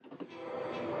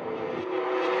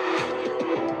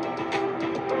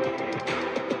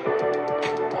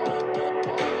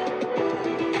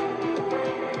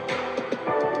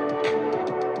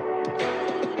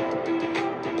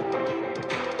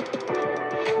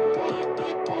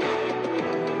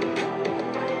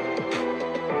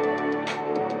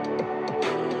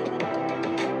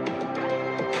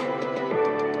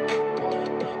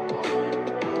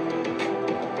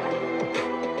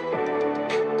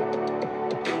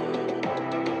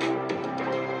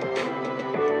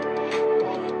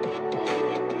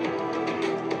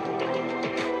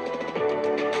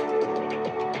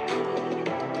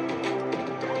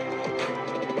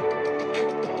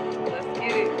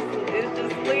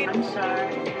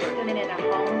Freedmen in a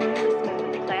home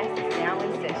smooth. Class is now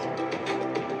in session.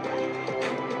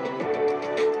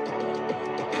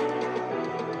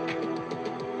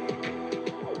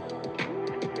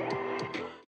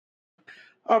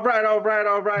 All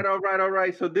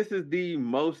right. So this is the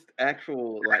most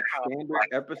actual like standard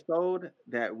episode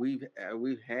that we've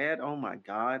had. Oh my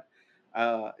god,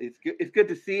 it's good. It's good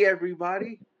to see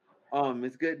everybody.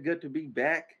 It's good to be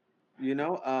back. You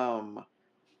know,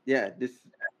 yeah.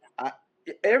 I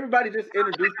everybody just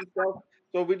introduce yourself.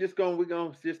 So we're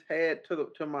gonna just head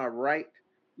to my right.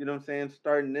 You know what I'm saying?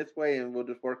 Starting this way, and we'll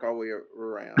just work our way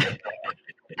around.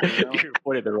 You know? You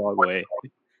put it the wrong way.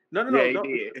 No. he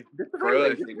did. This the For right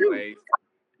way. us, This you. anyways.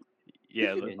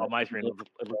 Yeah, on my screen, it looks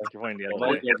like you're pointing the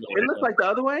other way. It looks like the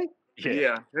other way.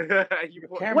 Yeah. You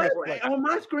point- camera- What? like- On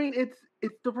my screen, it's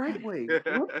the right way.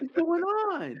 What is going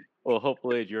on? Well,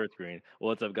 hopefully it's your screen.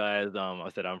 What's up, guys? I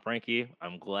said I'm Frankie.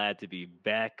 I'm glad to be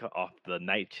back off the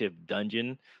night shift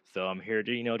dungeon. So I'm here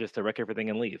to, just to wreck everything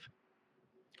and leave.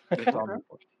 That's all I'm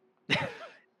here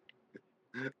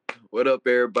for. What up,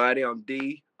 everybody? I'm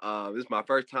D. This is my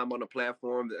first time on the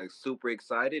platform. I'm super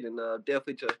excited and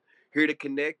definitely here to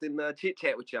connect and chit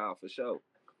chat with y'all for sure.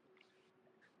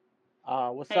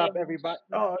 What's Hey. up, everybody?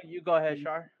 Oh, you go ahead,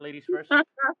 Shar. Ladies first. My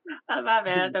bad.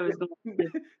 I thought it was going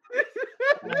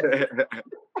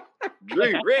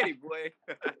Dream ready, boy.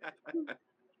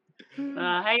 Hey,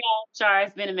 y'all. Char,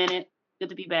 it's been a minute. Good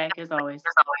to be back, as always.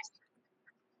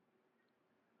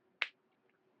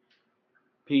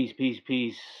 Peace.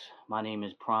 My name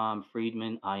is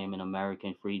Freedmen. I am an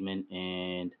American freedman,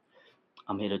 and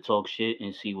I'm here to talk shit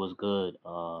and see what's good.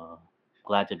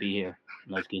 Glad to be here.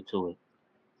 Let's get to it.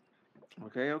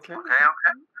 Okay.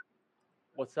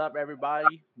 What's up,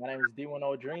 everybody? My name is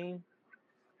D10 Dream.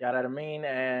 Y'all know what I mean?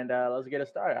 And let's get it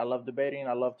started. I love debating.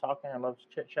 I love talking. I love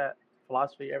chit chat,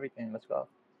 philosophy, everything. Let's go.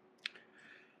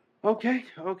 Okay.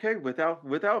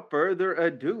 Without further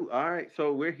ado, all right.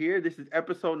 So we're here. This is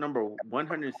episode number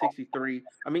 163.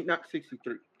 I mean, not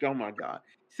 63. Oh my God,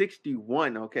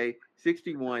 61. Okay,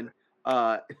 61.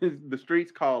 The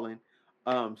streets calling.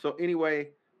 So anyway,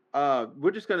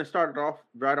 we're just gonna start it off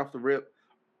right off the rip.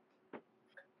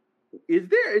 Is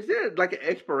there like an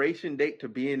expiration date to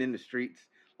being in the streets?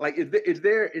 Like, is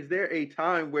there a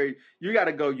time where you got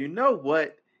to go? You know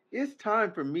what? It's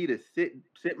time for me to sit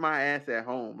my ass at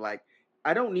home. Like,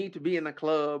 I don't need to be in a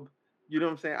club. You know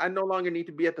what I'm saying? I no longer need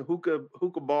to be at the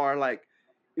hookah bar. Like,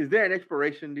 is there an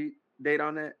expiration date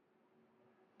on that?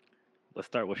 Let's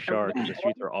start with Shar, because the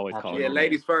streets are always calling. Yeah, him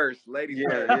ladies first. Ladies Yeah,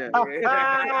 first.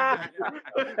 yeah.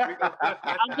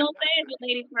 I was going to say it, but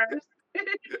lady first.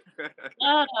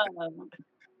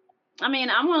 I mean,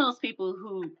 I'm one of those people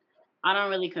who I don't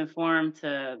really conform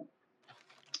to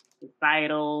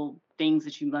societal things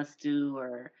that you must do,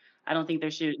 or I don't think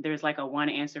there's like a one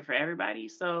answer for everybody.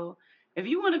 So if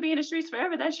you want to be in the streets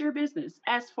forever, that's your business.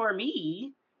 As for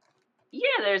me,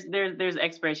 yeah, there's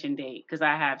expiration date because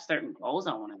I have certain goals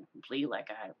I want to complete. Like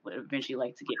I would eventually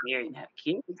like to get married and have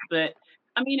kids. But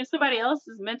I mean, if somebody else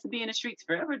is meant to be in the streets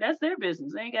forever, that's their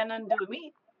business. They ain't got nothing to do with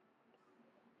me.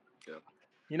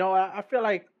 You know, I feel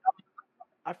like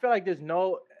there's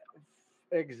no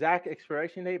exact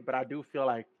expiration date, but I do feel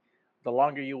like the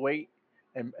longer you wait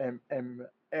and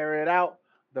air it out,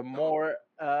 the more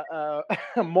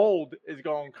mold is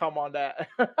gonna come on that.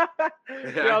 You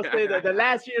know what I'm saying? The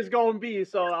last year is gonna be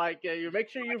so like you make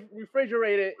sure you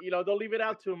refrigerate it. You know, don't leave it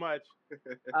out too much.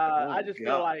 I just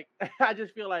feel like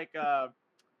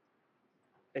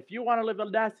if you want to live a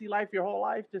nasty life your whole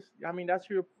life, that's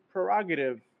your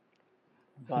prerogative.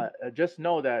 But just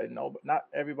know that not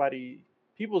everybody,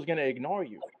 people's gonna ignore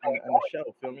you on the show.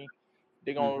 Feel me?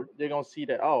 They're gonna see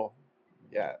that. Oh,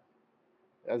 yeah,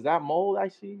 is that mold I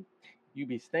see? You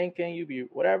be stinking. You be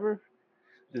whatever,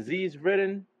 disease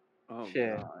ridden. Oh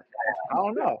Shit. God. I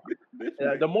don't know.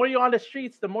 The more you're on the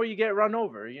streets, the more you get run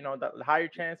over. You know, the higher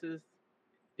chances.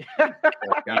 Gotta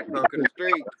conquer the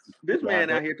streets. This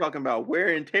man out here talking about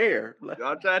wear and tear.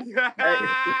 Y'all trying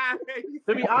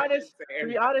To be honest,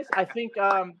 I think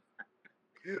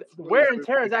wear and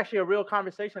tear is actually a real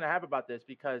conversation to have about this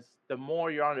because the more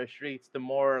you're on the streets, the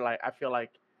more like I feel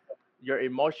like your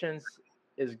emotions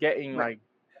is getting like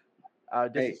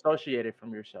disassociated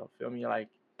from yourself. Feel me? Like,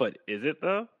 but is it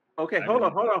though? Okay, hold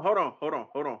on.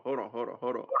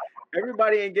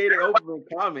 Everybody ain't gave an open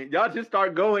comment. Y'all just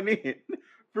start going in.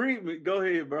 Freedman, go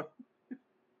ahead, bro.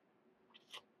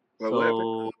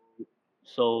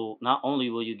 So not only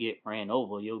will you get ran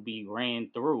over, you'll be ran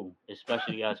through,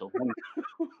 especially as a woman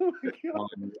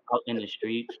out in the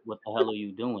streets. What the hell are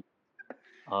you doing?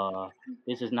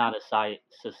 This is not a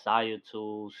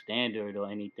societal standard or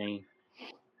anything.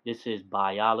 This is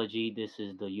biology. This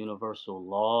is the universal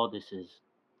law. This is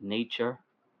nature.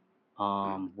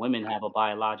 Women have a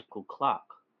biological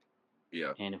clock,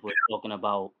 Yeah. and if we're talking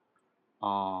about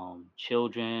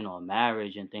children or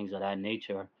marriage and things of that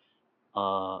nature,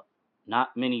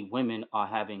 not many women are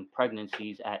having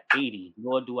pregnancies at 80,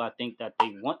 nor do I think that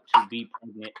they want to be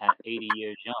pregnant at 80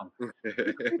 years young.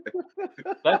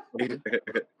 Respectfully,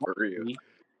 For real.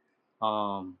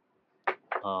 um,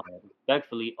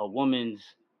 respectfully, a woman's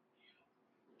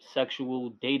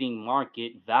sexual dating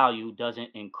market value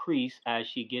doesn't increase as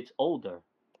she gets older.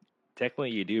 Technically,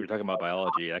 you do. We're talking about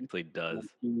biology. It actually does.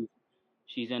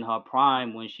 She's in her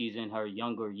prime when she's in her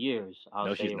younger years. I'll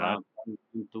No, say she's not. around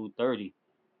 22 through 30.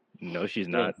 No, she's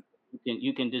Yeah, not.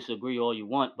 you can disagree all you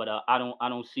want, but I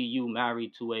don't see you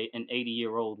married to an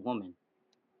 80-year-old woman.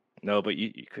 No, but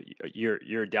you're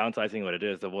downsizing what it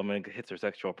is. The woman hits her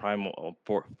sexual prime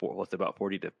for what's about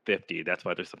 40 to 50. That's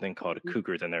why there's something called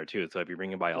cougars in there too. So if you're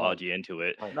bringing biology into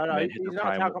it, Right. No, men he's hit their not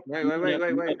prime. talking. Wait. You Yeah.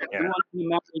 want to be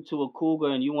married to a cougar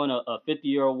and you want a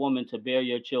 50-year-old woman to bear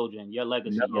your children, your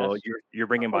legacy. No, Yes. you're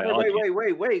bringing Okay, biology.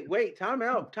 wait. Time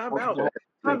out. Go ahead.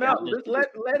 Time out. Let's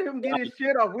let him get his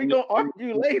shit off. We gonna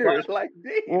argue later. Like,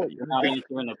 damn. Well, You're not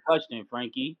answering the question,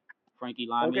 Frankie. Frankie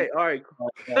Lyman. Okay, all right.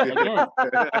 Again,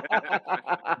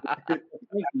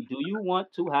 Frankie, do you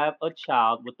want to have a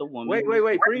child with a woman? Wait,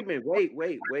 Freedman.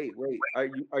 Wait. Are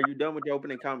you done with your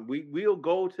opening comment? We'll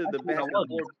go to the back and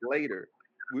forth later.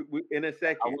 We in a I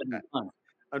second. wasn't done.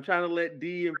 I'm trying to let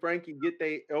D and Frankie get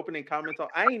their opening comments on.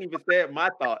 I ain't even said my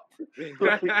thoughts.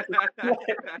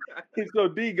 So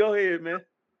D, go ahead, man.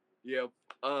 Yeah.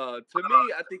 To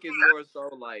me, I think it's more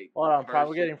so like Hold the on, Prime.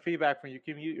 We're person- getting feedback from you.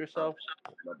 Can you mute yourself?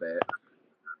 My bad.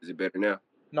 Is it better now?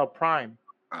 No, Prime.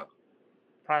 Oh.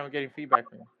 Prime, we're getting feedback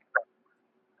from you.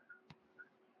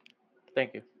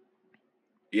 Thank you.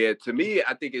 Yeah, to me,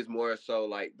 I think it's more so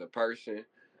like the person,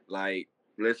 like,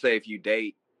 let's say if you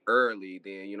date early,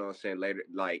 then, you know what I'm saying, later,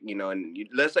 like, you know, and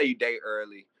let's say you date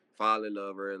early, fall in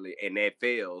love early, and that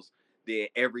fails, then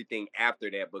everything after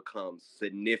that becomes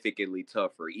significantly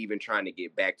tougher, even trying to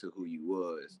get back to who you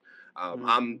was.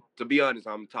 To be honest,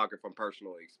 I'm talking from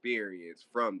personal experience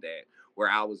from that, where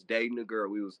I was dating a girl,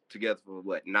 we was together for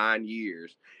 9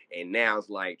 years, and now it's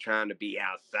like trying to be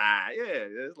outside. Yeah,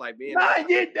 it's like being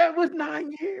outside. That was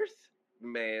 9 years.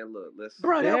 Man, look, let's.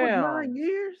 Bro, that was Damn. 9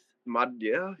 years.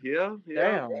 Yeah.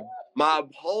 Damn. My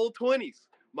whole 20s.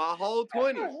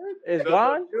 It's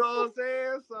gone? You know what I'm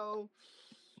saying? So,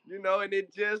 you know, and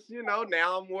it just, you know,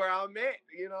 now I'm where I'm at,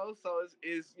 you know. So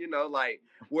it's you know, like,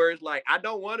 where it's like I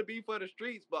don't want to be for the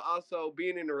streets, but also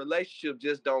being in a relationship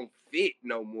just don't fit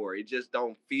no more. It just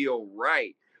don't feel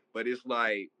right. But it's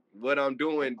like what I'm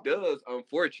doing does,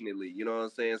 unfortunately, you know what I'm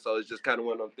saying? So it's just kind of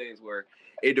one of those things where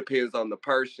it depends on the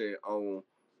person, on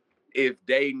if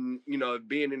they, you know,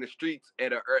 being in the streets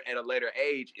at a later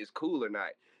age is cool or not.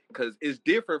 Because it's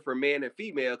different for man and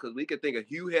female. Because we could think of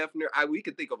Hugh Hefner. We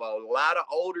could think of a lot of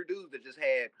older dudes that just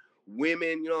had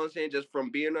women, you know what I'm saying, just from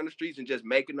being on the streets and just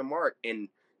making the mark, and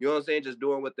you know what I'm saying, just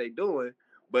doing what they doing.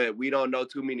 But we don't know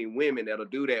too many women that'll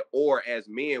do that. Or as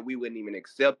men, we wouldn't even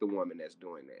accept a woman that's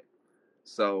doing that.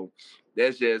 So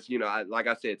that's just, you know, like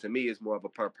I said, to me, it's more of a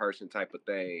per person type of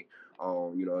thing.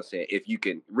 You know what I'm saying? If you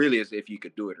can, really, it's if you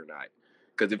could do it or not.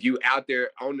 Because if you out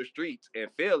there on the streets and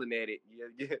failing at it,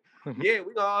 yeah,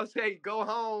 we gonna all say, go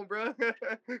home, bro.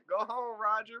 Go home,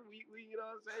 Roger. We you know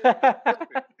what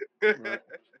I'm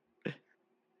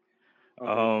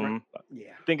saying?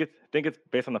 Yeah. I think it's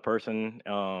based on the person,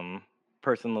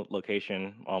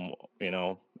 location, you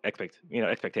know,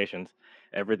 expectations.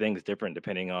 Everything's different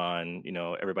depending on, you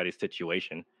know, everybody's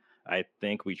situation. I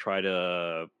think we try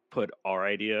to put our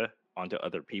idea onto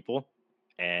other people,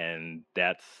 and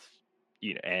that's,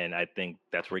 you know, and I think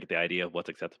that's where you get the idea of what's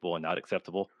acceptable and not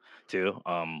acceptable too.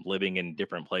 Living in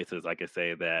different places, like I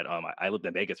say that I lived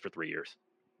in Vegas for 3 years,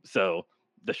 so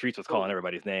the streets was calling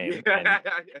everybody's name,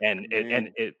 and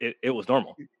it was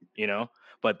normal, you know.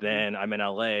 But then I'm in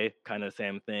LA, kind of the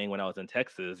same thing. When I was in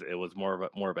Texas, it was more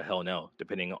of a hell no,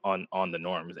 depending on the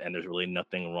norms. And there's really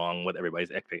nothing wrong with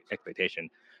everybody's expectation,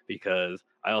 because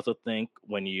I also think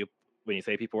when you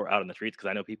say people were out on the streets, because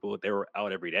I know people, they were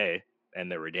out every day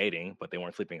and they were dating, but they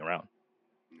weren't sleeping around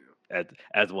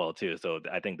as well too. So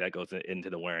I think that goes into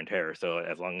the wear and tear. So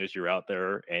as long as you're out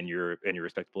there and you're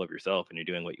respectful of yourself and you're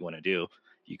doing what you want to do,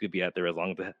 you could be out there as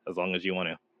long as you want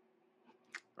to.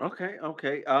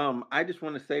 Okay. I just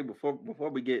want to say before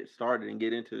we get started and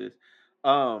get into this,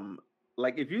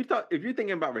 like if you're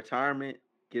thinking about retirement,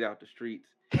 get out the streets.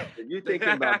 If you're thinking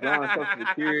about drawing Social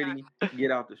Security,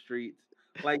 get out the streets.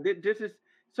 Like this is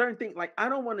certain things. Like I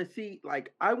don't want to see.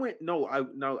 Like I went. No,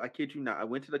 I kid you not. I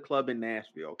went to the club in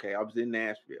Nashville. Okay, I was in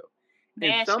Nashville,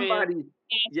 and Nashville, somebody,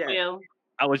 yeah, Nashville.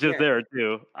 I was just yeah, there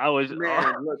too. I was.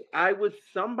 man. Look, I was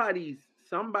somebody's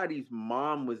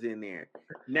mom was in there.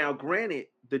 Now, granted,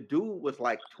 the dude was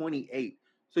like 28,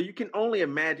 so you can only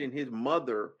imagine his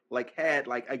mother like had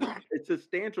like a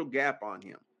substantial gap on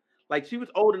him. Like she was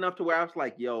old enough to where I was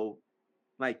like, yo,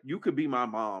 like you could be my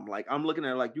mom. Like I'm looking at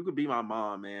her like you could be my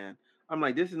mom, man. I'm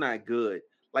like, this is not good.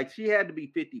 Like she had to be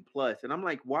 50 plus. And I'm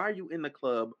like, why are you in the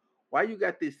club? Why you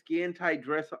got this skin tight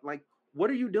dress up? Like, what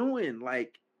are you doing?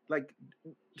 Like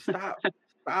stop,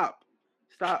 stop,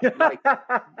 stop. Like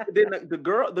then the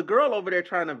girl over there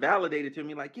trying to validate it to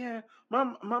me, like, yeah,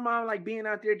 my mom like being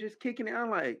out there just kicking it. I'm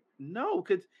like, no,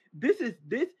 because this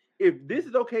if this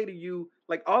is okay to you,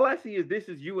 like all I see is this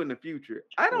is you in the future.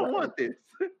 I don't want this.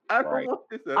 I don't Right. want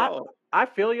this at I all. I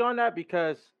feel you on that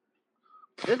because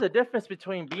there's a difference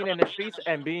between being in the streets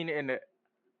and being in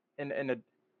the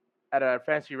at a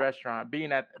fancy restaurant,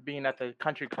 being at the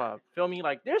country club. Feel me?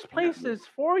 Like there's places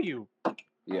for you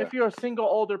Yeah. if you're a single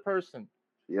older person.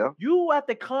 Yeah. You at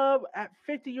the club at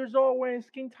 50 years old wearing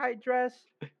skin tight dress,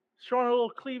 showing a little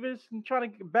cleavage and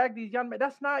trying to bag these young men.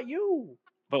 That's not you.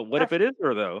 But what if That's it is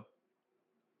her though?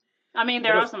 I mean,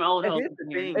 there But are some old and hoes here's the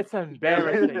in here. thing. it's Yeah,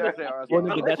 embarrassing. Well, no,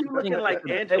 but unless that's you the thing. looking like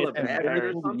Angela It's Bassett or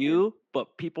embarrassing to something. you,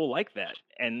 but people like that,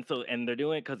 and they're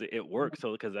doing it because it works.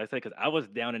 So because because I was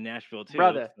down in Nashville too,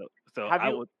 Brother, so have I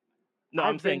you was. No,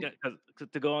 I'm I've saying been because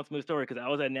to go on smooth story because I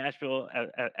was at Nashville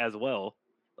as well,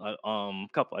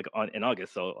 couple like in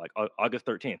August, so like August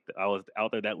 13th, I was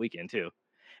out there that weekend too,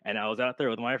 and I was out there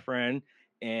with my friend,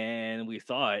 and we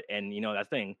saw it, and that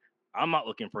thing, I'm not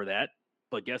looking for that,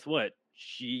 but guess what?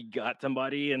 She got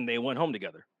somebody, and they went home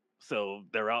together. So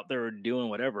they're out there doing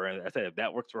whatever, and I said if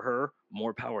that works for her,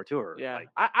 more power to her. yeah, Like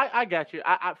I got you.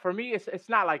 I for me it's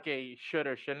not like a should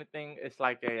or shouldn't thing. It's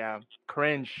like a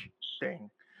cringe thing.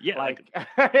 yeah, Like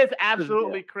it's 'cause-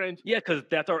 absolutely cringe. Yeah, because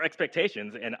that's our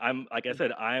expectations, and I'm like I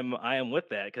said, I am with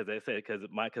that because I said because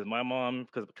my mom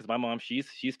because my mom she's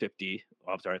 50.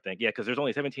 Oh, I'm sorry, I think yeah, because there's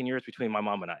only 17 years between my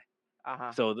mom and I.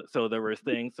 Uh-huh. So there was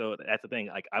things. So that's the thing.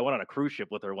 Like I went on a cruise ship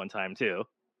with her one time too,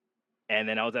 and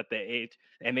then I was at the age,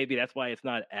 and maybe that's why it's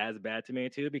not as bad to me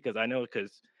too, because I know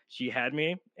because she had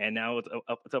me, and now it's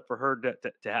up for her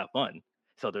to have fun.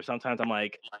 So there's sometimes I'm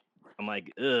like,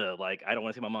 ugh, like I don't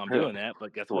want to see my mom doing that,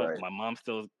 but guess what? Right. My mom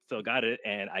still got it,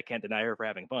 and I can't deny her for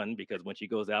having fun because when she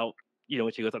goes out,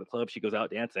 when she goes to the club, she goes out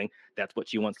dancing. That's what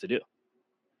she wants to do.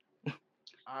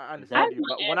 I I understand just you,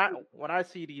 want but to when I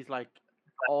see these like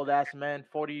old ass men,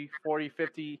 40,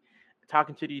 50,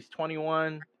 talking to these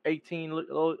 21, 18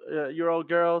 year old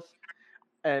girls,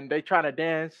 and they trying to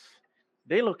dance,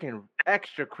 they looking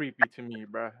extra creepy to me,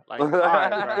 bro. Like, all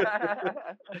right, bro.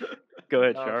 Go You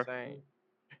ahead, know what I'm Char. saying?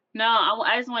 No,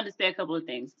 I just wanted to say a couple of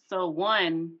things. So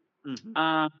one, Mhm.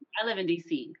 I live in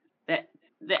DC. That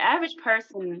the average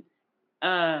person,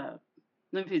 uh,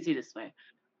 let me put it this way: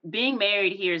 being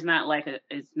married here is not like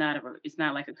it's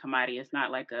not like a commodity. It's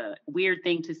not like a weird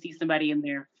thing to see somebody in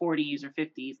their 40s or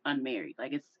 50s unmarried.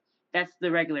 Like that's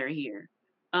the regular here.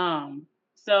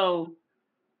 So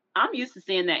I'm used to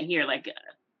seeing that here. Like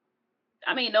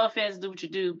I mean, no offense, do what you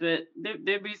do, but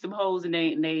there be some hoes in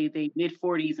they mid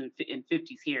 40s and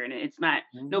 50s here, and it's not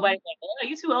nobody's like, oh,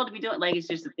 you too old to be doing like it's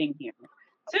just a thing here.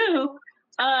 Two,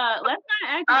 let's not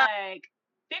act like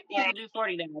 50 is the new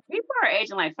 40 now. People are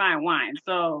aging like fine wine.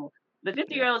 So the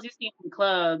 50-year-olds you see in the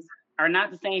clubs are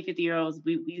not the same 50-year-olds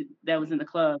we that was in the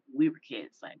club when we were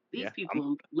kids. Like these Yeah,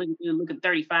 people looking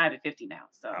 35 and 50 now.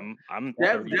 So I'm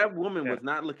That 30. that woman Yeah. was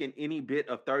not looking any bit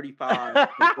of 35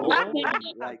 at all.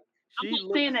 Like I'm she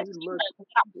not saying that she she looked was. What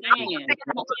I'm saying is,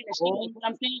 I'm not saying that she was. What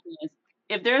I'm saying is,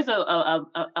 if there's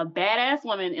a badass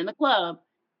woman in the club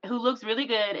who looks really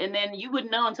good, and then you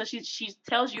wouldn't know until she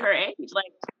tells you her age.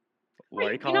 Like, Why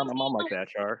are you you know calling what my I'm mom saying? like that,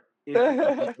 Char?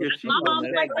 if she My looks mom's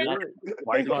that like that. good,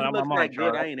 Why are you if calling she out my looks mom, that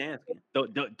good, Char? I ain't asking.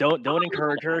 Don't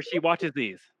encourage her. She watches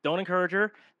these. Don't encourage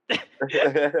her.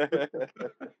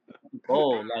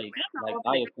 Oh, like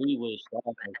I agree with Star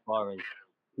as far as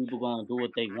people gonna do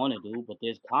what they want to do, but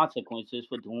there's consequences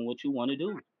for doing what you want to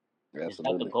do. Is that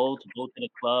the Absolutely. goal to go to the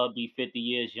club, be 50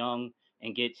 years young,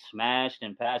 and get smashed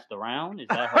and passed around? Is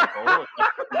that her goal? Is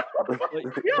that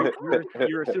But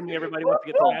you're assuming everybody wants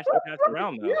to get her smashed and passed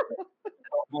around though.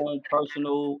 own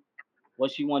personal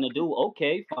what she want to do?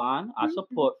 Okay, fine. I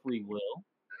support free will.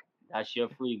 That's your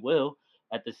free will.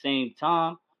 At the same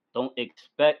time, don't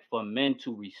expect for men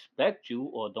to respect you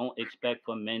or don't expect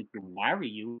for men to marry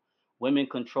you. Women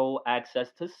control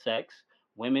access to sex.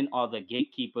 Women are the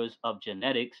gatekeepers of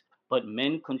genetics, but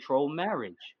men control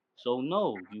marriage. So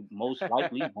no, you most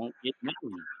likely won't get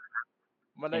married.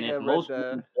 My And if nigga read most the.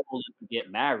 women's goal is to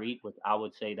get married, which I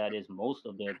would say that is most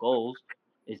of their goals,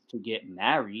 is to get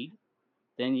married,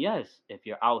 then yes, if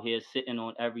you're out here sitting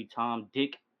on every Tom,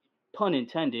 Dick, pun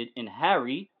intended, and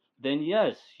Harry, then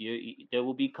yes, there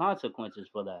will be consequences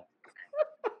for that.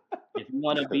 If you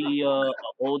want to be a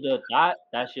older thought,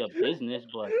 that's your business,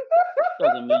 but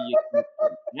doesn't mean you're going to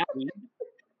get married.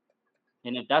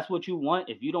 And if that's what you want,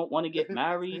 if you don't want to get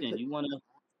married and you want to,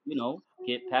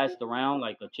 get passed around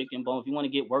like a chicken bone, if you want to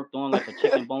get worked on like a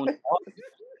chicken bone,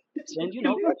 then that's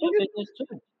your business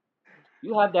too.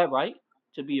 You have that right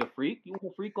to be a freak. You want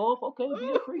to freak off? Okay,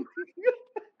 be a freak.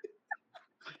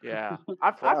 Yeah,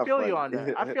 I Y'all feel you funny. on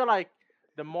that. I feel like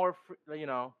the more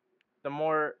the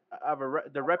more of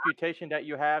the reputation that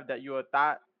you have, that you're a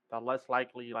thought, the less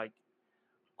likely like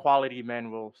quality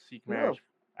men will seek Yeah. marriage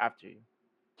after you.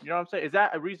 You know what I'm saying? Is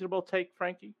that a reasonable take,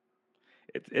 Frankie?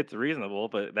 It's reasonable,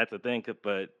 but that's the thing.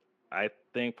 But I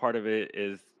think part of it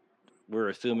is we're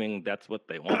assuming that's what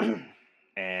they want,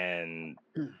 and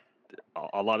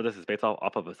a lot of this is based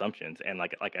off of assumptions. And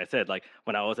like I said, like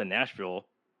when I was in Nashville,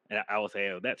 and I will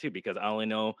say that too because I only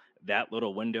know that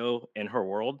little window in her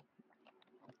world.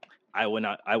 I would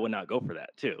not go for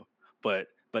that too. But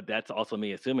that's also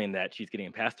me assuming that she's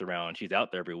getting passed around. She's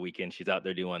out there every weekend. She's out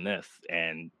there doing this,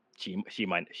 and she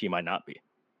might not be.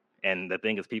 And the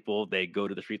thing is, people they go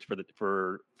to the streets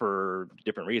for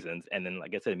different reasons. And then,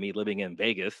 like I said, me living in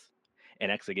Vegas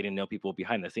and actually getting to know people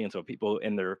behind the scenes, so people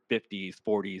in their 50s,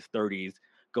 40s, 30s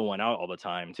going out all the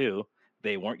time too.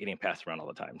 They weren't getting passed around all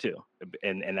the time too,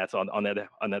 and that's on the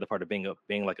other part of being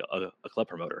like a club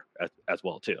promoter as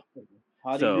well too.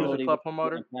 How do you You was know a So they club wasn't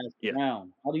promoter. getting passed yeah,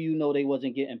 around? How do you know they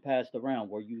wasn't getting passed around?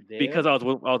 Were you because there? I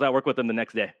was at work with them the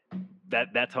next day.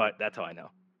 That's how I know.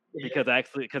 Because I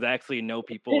actually know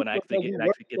people Just and I actually because get you and I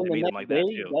worked actually get them to the meet them next like that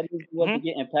day, too. that means you hmm wasn't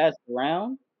getting passed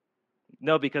around.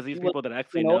 No, because these You was, people that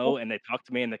actually you know, know and they talk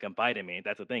to me and they confide in me.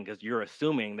 That's the thing, because you're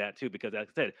assuming that too. Because like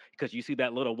I said, because you see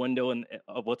that little window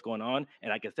of what's going on, and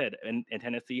like I said, in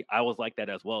Tennessee, I was like that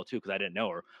as well too, because I didn't know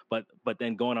her. But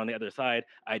then going on the other side,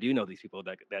 I do know these people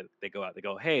that they go out, they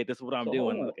go, hey, this is what I'm so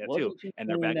hold doing, on. look at too, and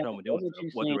they're back home and doing Wasn't stuff, you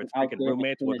saying whether it's out freaking there in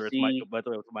roommates, Tennessee?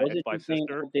 whether it's my Wasn't you ex-wife's saying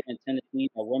sister. out there in Tennessee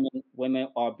that women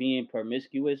are being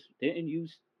promiscuous? Didn't you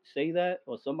say that,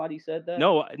 or somebody said that?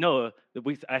 No, no.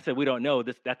 I said we don't know.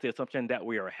 That's the assumption that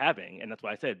we are having, and that's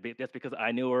why I said that's because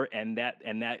I knew her and that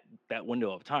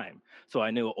window of time. So I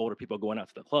knew older people going out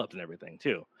to the clubs and everything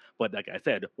too. But like I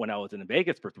said, when I was in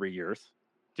Vegas for 3 years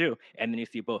too, and then you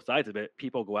see both sides of it.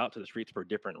 People go out to the streets for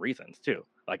different reasons too.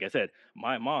 Like I said,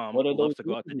 my mom What are those loves to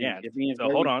go out to reasons? dance. You're being So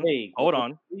hold very on, vague. What hold are on.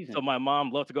 those reasons? So my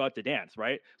mom loves to go out to dance,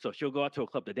 right? So she'll go out to a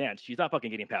club to dance. She's not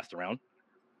fucking getting passed around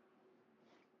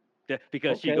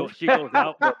because she Okay. goes she goes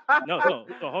out. Well, No, what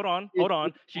so hold on, is hold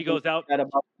on. She women goes out. that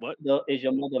about What? is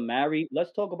your mother married?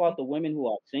 Let's talk about the women who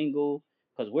are single,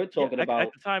 because we're Yeah, talking at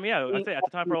about the time, yeah, I being say at out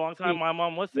the time in for the a long time, streets. my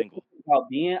mom was We're single. talking about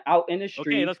being out in the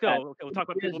Okay, streets let's at go. Okay, we'll 30 talk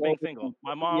about years people being old single. and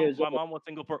 40 years My old. mom was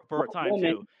single for a time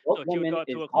too. What So she would go woman out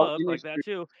is to a out club in the like that streets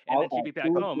too, and out then she'd at be back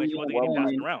 2, home and she 3, wasn't and getting 4 passed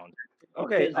women around. 50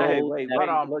 Okay, years hey, old wait, that wait.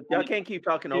 Hold Look, y'all can't keep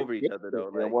talking is over each other rich. though.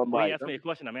 Yeah, Like, one Well, he mic. asked me a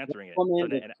question, I'm answering it. So Woman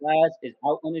then, with and class is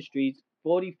out in the streets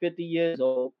 40, 50 years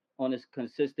old on a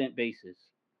consistent basis.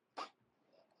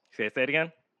 say it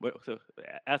again. So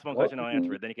ask one What question, I'll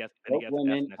answer women, it. Then what he ask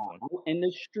women the next are one. out in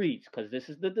the streets? Because this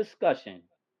is the discussion.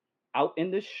 Out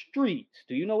in the streets.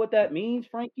 Do you know what that means,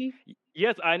 Frankie?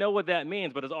 Yes, I know what that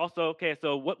means, but it's also okay.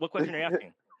 So what question are you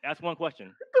asking? Ask one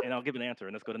question, and I'll give an answer,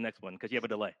 and let's go to the next one because you have a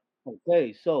delay.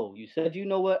 Okay, so you said you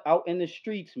know what out in the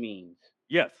streets means.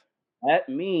 Yes. That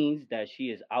means that she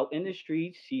is out in the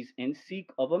streets. She's in seek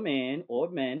of a man or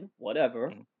men, whatever.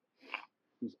 Mhm.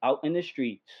 She's out in the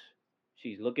streets.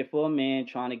 She's looking for a man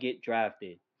trying to get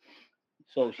drafted.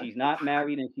 So she's not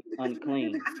married and she's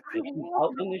unclean. If she's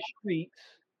out in the streets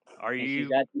Are and she's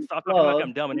you at these stop talking like clubs,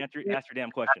 I'm dumb and ask your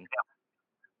damn question?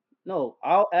 no,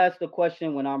 I'll ask the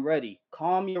question when I'm ready.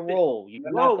 Calm your Th- roll. You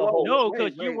don't have whoa, to whoa, hold. whoa, No,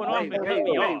 because wait, you wait, went off wait, and Calm cut your wait,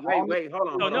 me roll. wait, off. wait, Calm your wait. Hold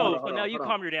on, So hold on, hold no, on, so hold now on, you hold on.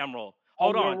 calm your damn roll.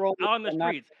 calm Hold your on. roll Out on the and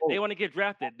not streets, your they roll. want to get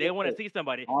drafted. They want to see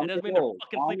somebody. That Calm your doesn't mean they're roll.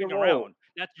 fucking Calm your sleeping roll. around.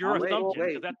 That's your Calm your Wait, roll. assumption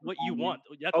because wait. that's what you Calm your, want.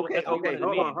 That's what Okay, that's what you calm okay. wanted to your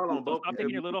Hold on, mean. hold on, So both. stop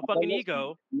taking your little So fucking listen,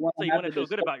 ego. you want So to you have want the to feel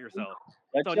good about discussion? yourself.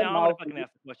 Shut So your now I want to mouth. fucking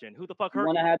ask the question: Who the fuck You hurt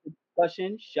want to you? have the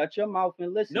discussion? Shut your mouth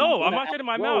and listen. I'm No, going I'm to not ask shutting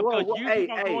my Whoa, mouth whoa, because whoa. you keep Hey,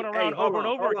 on going hey, hey, around hold over and on,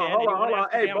 over hold on, again, and hold you on, want hold to on.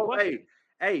 ask the Hey, damn both. Hey, question.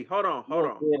 hey, hold on, hold you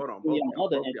on, know, hold on, to both your of y'all,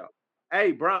 mother both of and y'all.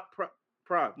 Hey, bro,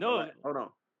 prop, No, hold on,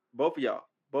 both of y'all.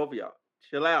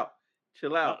 Chill out,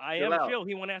 chill out, I chill am out. chill.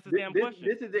 He want to ask this damn This question.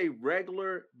 this is a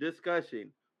regular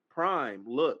discussion. Prime,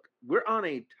 look, we're on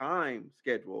a time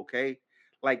schedule, okay?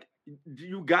 Like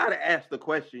you gotta ask the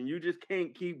question. You just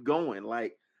can't keep going.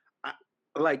 Like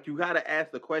you gotta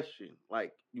ask the question.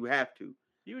 Like you have to.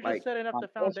 You were just Like setting up My the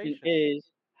question foundation.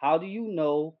 is, how do you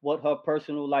know what her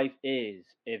personal life is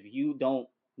if you don't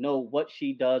know what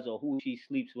she does or who she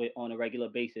sleeps with on a regular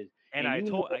basis? And And I you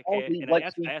know told, okay, only and what I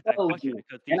she asked that tells question you.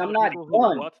 because And these are I'm the not people who would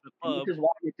go done. out to the And this club. is why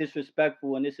you're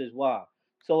disrespectful, and this is why.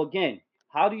 So again,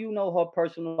 how do you know her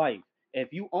personal life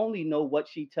if you only know what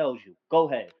she tells you? Go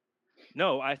ahead.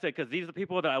 No, I said because these are the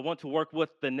people that I want to work with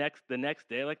the next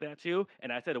day like that too.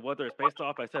 And I said whether it's based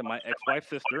off, I said my ex-wife's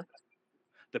sister,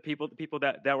 the people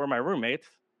that were my roommates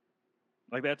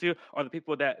like that too, are the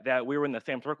people that we were in the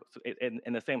same circle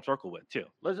in the same circle with too.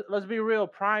 Let's be real.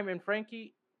 Prime and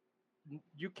Frankie,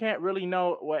 you can't really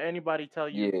know what anybody tell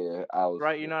you, Yeah, I was.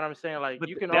 right? You know what I'm saying? Like But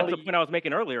you can that's the only. point I was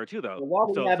making earlier too, though. So why are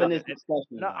we So having No, this discussion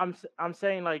no, then? I'm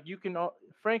saying like you can,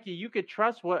 Frankie, you could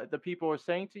trust what the people are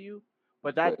saying to you,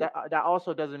 but that But that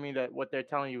also doesn't mean that what they're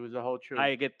telling you is the whole truth.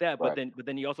 I get that, right. but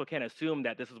then you also can't assume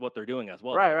that this is what they're doing as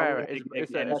well, Right, though. right, So right. what's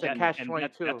It's the a it's a discussion? catch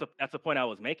 22. That's the point I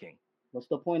was making. What's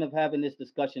the point of having this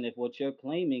discussion if what you're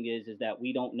claiming is that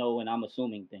we don't know and I'm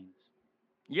assuming things?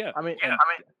 Yeah. I mean, And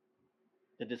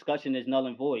the discussion is null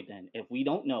and void then. If we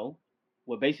don't know,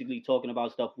 we're basically talking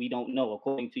about stuff we don't know,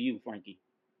 according to you, Frankie.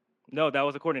 No, that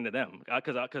was according to them.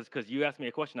 Because you asked me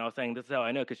a question, I was saying this is how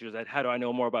I know. Because she was like, "How do I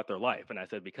know more about their life?" And I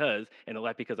said, "Because in their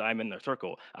life, because I'm in their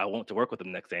circle. I want to work with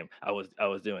them next time. I was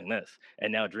doing this."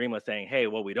 And now Dream was saying, "Hey,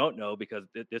 well, we don't know because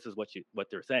this is what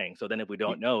they're saying. So then if we you,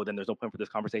 don't know, then there's no point for this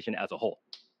conversation as a whole."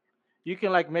 you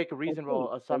can like make Okay, reasonable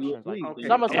so you assumptions. Like agree. Then okay,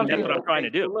 some And that's assumptions, what I'm trying okay.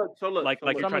 to do. So Like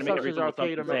look. you're some trying to make a assumptions are reasonable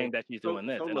okay to assumption make. saying that she's doing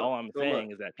this, and Look. all I'm So look.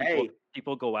 saying is that Hey,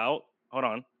 people go out. Hold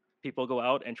on, people go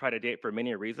out and try to date for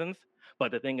many reasons.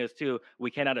 But the thing is, too, we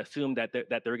cannot assume that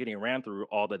they're getting ran through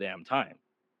all the damn time.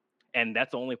 And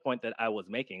that's the only point that I was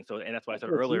making. So, and that's why I That's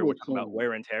said what earlier you we're talking about assume.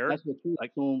 wear and tear. That's what you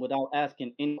Like, assume without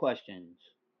asking any questions.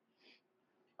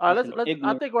 It's an Let's. I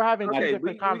ignorant think we're having two okay, different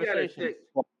we gotta conversations.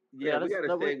 yeah, Yeah, we gotta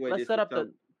segue let's this set to up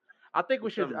the. I think we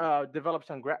should some develop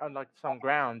some like some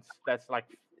grounds that's like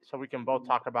so we can both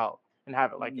talk about and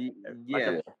have it like a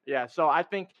yeah. yeah. So I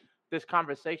think this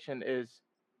conversation is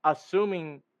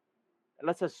assuming.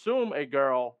 Let's assume a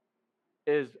girl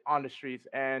is on the streets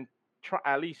and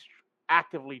at least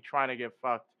actively trying to get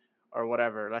fucked or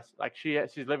whatever. Let's like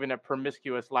she's living a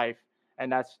promiscuous life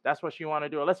and that's what she want to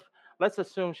do. Let's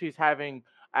assume she's having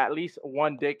at least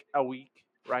one dick a week,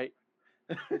 right?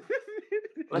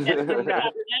 Let's That's assume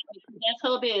that. that's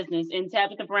her business. And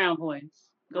Tabitha Brown voice.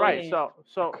 Go Right. ahead.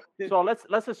 So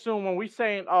let's assume when we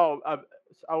saying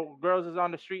girls is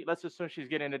on the street, let's assume she's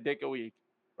getting a dick a week,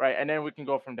 right? And then we can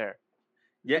go from there.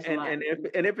 Yeah, That's a lot.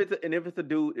 if it's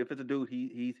a dude,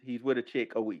 he's with a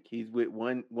chick a week. He's with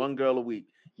one girl a week.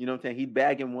 You know what I'm saying? He's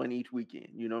bagging one each weekend.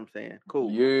 You know what I'm saying?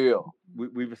 Cool. Yeah.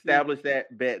 We've established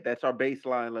that bet. That's our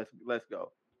baseline. Let's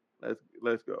go.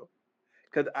 Let's go.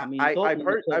 Because I mean, I thought we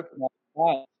were I talking about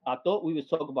dots. I thought we was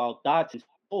talking about dots and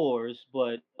scores,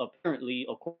 but apparently,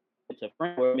 according to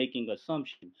Frank, we're making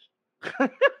assumptions.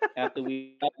 After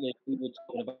we were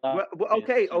talking about dots.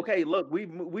 okay. Look, we've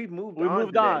moved We on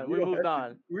moved to that. on. You We don't moved have to.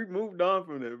 on. We moved on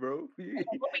from that, bro. What we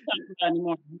talking about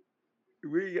anymore?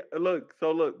 We look.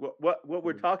 So look, what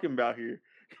we're talking about here.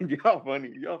 Y'all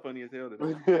funny. Y'all funny as hell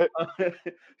today.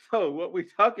 So what we're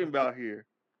talking about here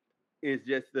is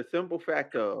just the simple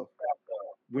fact of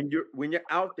when you're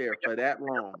out there for that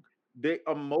long, the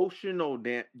emotional,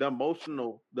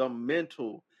 the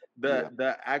mental, Yeah.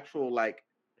 the actual like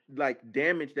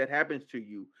damage that happens to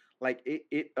you, like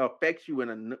it affects you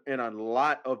in a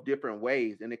lot of different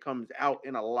ways, and it comes out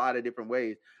in a lot of different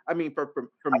ways. I mean, for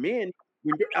men,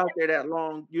 when you're out there that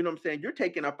long, you know what I'm saying, you're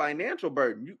taking a financial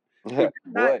burden. You if you're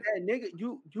not What? that nigga,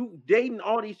 you dating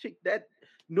all these chicks that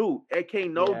no, it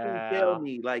can't no dude tell Yeah.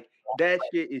 me like that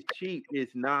shit is cheap.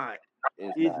 It's not.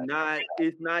 It's It's not not.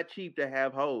 It's not cheap to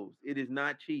have hoes. It is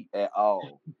not cheap. at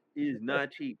all. It is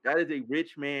not cheap. That is a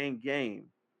rich man game.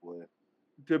 What?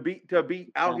 To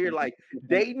be out here like From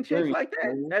dating chicks experience, like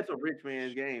that. Smooth. That's a rich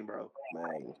man's game, bro.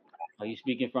 Man. Are you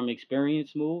speaking from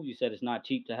experience, Smooth? You said it's not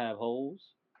cheap to have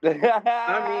hoes. If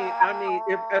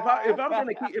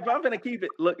I'm gonna keep it,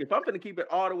 look, if I'm gonna keep it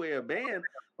all the way a band,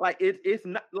 like it's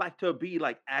not like to be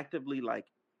like actively like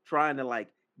trying to like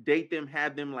date them,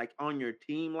 have them like on your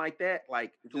team like that,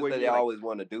 like to Just where that they you're like, always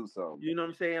want to do something. you know what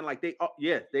I'm saying? Like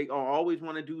yes, they always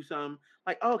want to do something.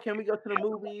 Like, oh, can we go to the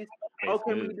movies? Oh, taste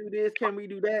can we good. do this? Can we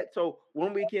do that? So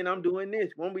one weekend I'm doing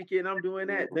this. One weekend I'm doing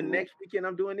that. The Mhm. next weekend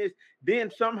I'm doing this. Then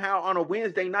somehow on a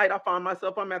Wednesday night I find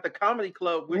myself I'm at the comedy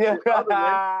club with Yeah. the other one.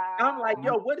 I'm like, My,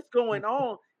 yo, what is going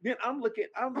on? Then I'm looking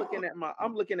at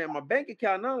my bank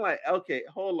account, and I'm like, okay,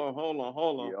 Yep. hold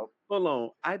on.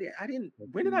 I didn't. But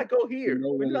When did I go you here?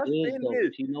 know When what did I it is spend though.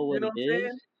 this? You know You what know it what I'm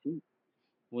saying?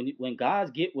 is. When guys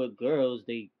get with girls,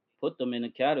 they put them in a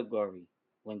category.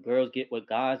 When girls get with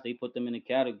guys, they put them in a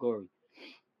category.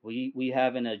 We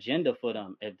have an agenda for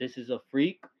them. If this is a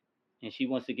freak and she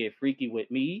wants to get freaky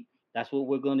with me, that's what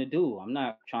we're gonna do. I'm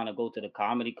not trying to go to the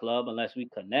comedy club unless we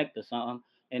connect or something.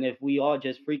 And if we are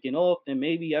just freaking off, then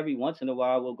maybe every once in a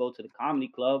while we'll go to the comedy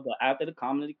club. But after the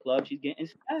comedy club, she's getting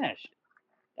smashed.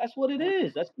 That's what it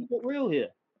is. Let's keep it real here.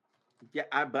 Yeah,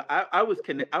 I was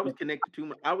connected to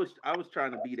my. I was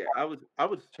trying to be there. I was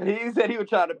He said he was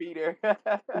trying to be there.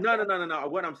 no.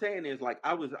 What I'm saying is like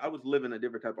I was living a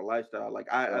different type of lifestyle. Like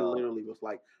I literally was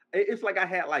like it's like I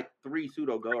had like three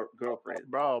pseudo girlfriends.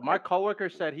 Bro, my Like coworker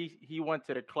said he went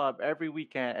to the club every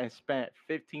weekend and spent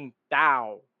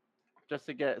 15,000 just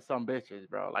to get some bitches,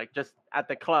 bro. Like just at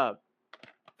the club,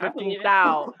 I fifteen believe it.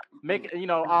 thousand, make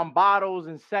on bottles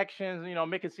and sections,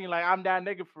 make it seem like I'm that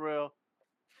nigga for real,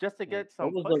 just to get What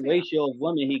some was the pussy. ratio of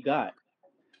women he got?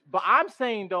 But I'm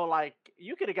saying though, like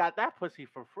you could have got that pussy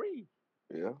for free.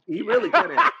 Yeah. he really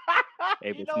couldn't.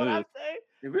 Hey, You but know what I'm smooth. saying?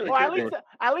 He really Or couldn't.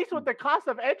 at least with the cost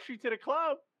of entry to the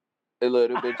club. It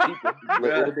would have been cheaper. It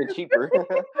would Bruh. have been cheaper.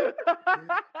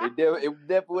 It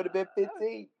definitely would have been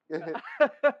 15.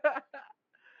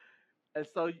 And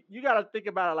so you got to think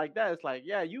about it like that. It's like,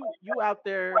 yeah, you out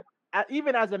there,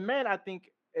 even as a man, I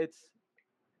think it's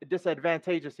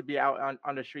disadvantageous to be out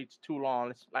on the streets too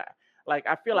long. It's like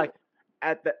I feel like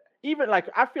at the even like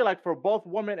I feel like for both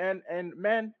women and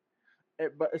men,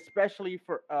 but especially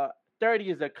for 30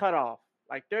 is a cutoff.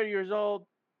 Like 30 years old,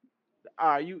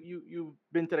 you've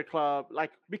been to the club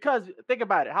like because think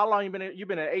about it. How long you've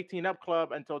been at 18 up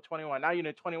club until 21. Now you're in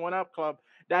a 21 up club.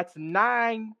 That's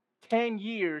 9-10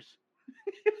 years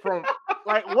from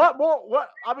like what more what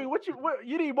I mean what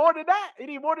you need more than that? You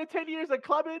need more than 10 years of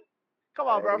clubbing? Come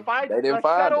on, bro. They didn't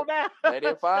find Settle it. down. They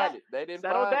didn't find it. They didn't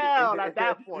Settle find down it. at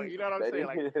that point. You know what I'm They saying?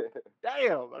 Like, didn't.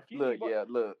 damn. If you Look, need more, yeah,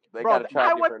 look. They bro. got to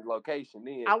try a different location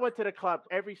then. I went to the club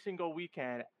every single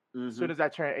weekend as soon as I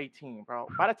turned 18, bro.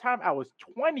 By the time I was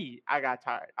 20, I got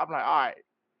tired. I'm like, all right.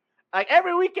 Like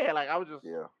every weekend, like I was just.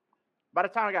 Yeah. By the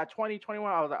time I got 20, 21,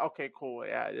 I was like, okay, cool.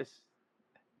 Yeah, this.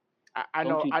 I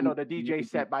Don't know you I know think the you DJ need to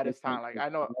set by be this time. different Like with guys?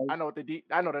 I know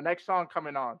I know the next song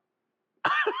coming on.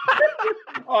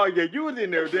 Oh yeah, you was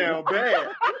in there down bad.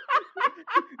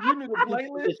 You knew the I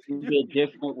think playlist. it's a bit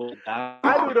different with guys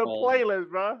I knew the because playlist,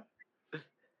 bro.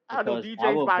 I knew DJs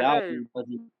our by name. value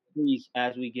doesn't increase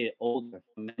as we get older.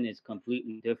 For men, it's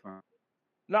completely different.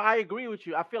 No, I agree with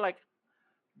you. I feel like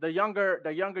the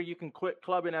younger you can quit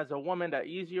clubbing as a woman, the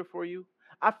easier for you.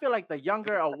 I feel like the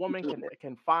younger a woman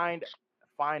can find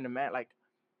a man. Like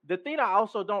the thing I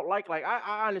also don't like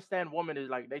I understand women is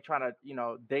like they trying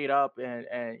to date up and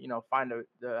find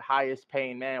the highest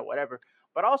paying man whatever.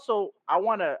 But also I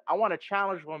wanna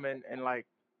challenge women and like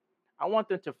I want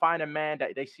them to find a man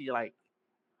that they see like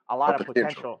a A lot of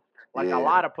potential. potential, like a Yeah.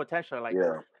 lot of potential, like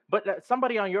Yeah. but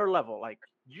somebody on your level, like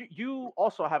you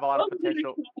also have a lot of What women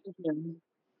are potential. you talking to?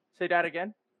 Say that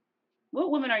again.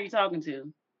 What women are you talking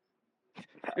to?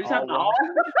 Are you All talking to women. all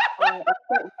women or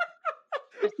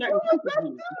a certain group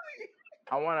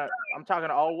of women? I'm talking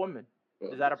to all women.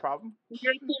 Is that a problem?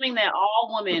 You're assuming that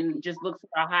all women just look for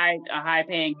a high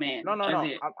paying man. No, no, That's no.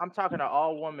 it. I'm talking to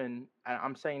all women, and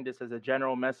I'm saying this as a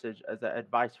general message, as an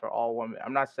advice for all women.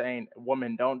 I'm not saying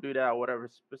women don't do that or whatever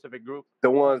specific group,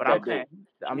 The ones but that Okay. do.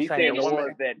 I'm He's saying saying the the women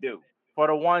ones that do. for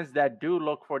the ones that do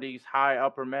look for these high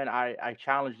upper men. I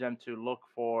challenge them to look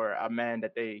for a man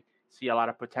that they see a lot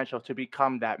of potential to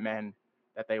become that man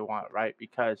that they want, right?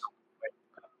 Because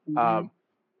Hmm. um,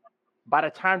 by the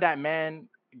time that man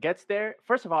gets there,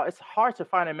 first of all, it's hard to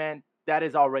find a man that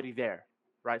is already there,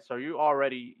 right? So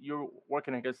you're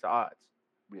working against the odds.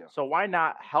 Yeah. So why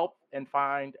not help and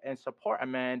find and support a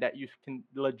man that you can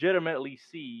legitimately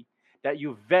see that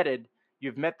you've vetted,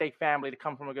 you've met their family, to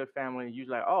come from a good family, and you're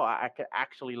like, oh, I could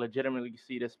actually legitimately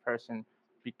see this person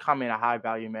becoming a high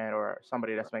value man or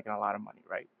somebody that's making a lot of money,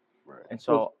 right? Right. And With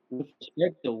so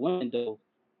respect to women, though,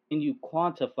 can you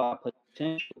quantify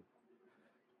potential?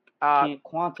 uh, Can't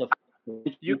quantify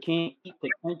potential. you You can't eat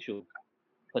potential.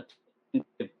 Potential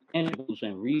give tangibles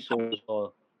and resources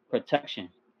or protection.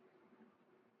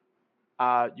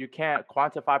 you can't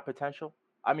quantify potential.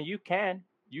 I mean, you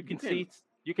You can can. see,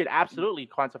 you can absolutely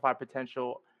quantify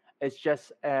potential. It's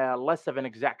just less of an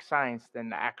exact science than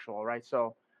the actual, right?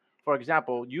 So, for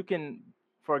example, you can,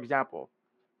 for example,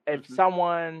 if Mhm.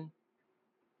 someone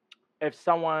if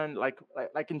someone like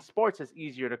in sports, it's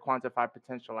easier to quantify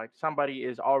potential. Like somebody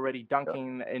is already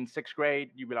dunking in sixth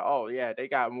grade, you'd be like, oh yeah, they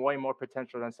got way more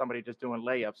potential than somebody just doing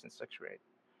layups in sixth grade.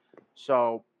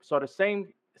 So the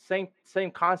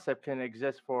same concept can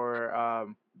exist for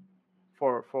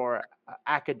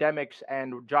academics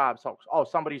and jobs. So, oh,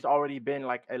 somebody's already been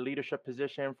like a leadership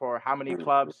position for how many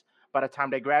clubs by the time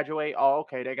they graduate? Oh,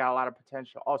 okay, they got a lot of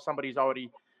potential. Oh, somebody's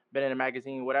already been in a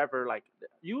magazine, whatever. Like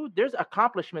there's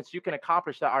accomplishments you can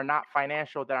accomplish that are not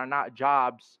financial, that are not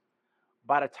jobs.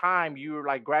 By the time you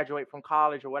like graduate from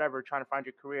college or whatever, trying to find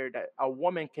your career, that a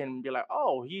woman can be like,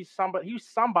 oh, he's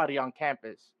somebody on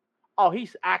campus. Oh,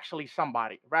 he's actually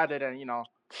somebody, rather than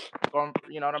going,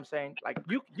 you know what I'm saying? Like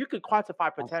you could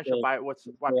quantify I potential said by you what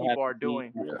still have people to are see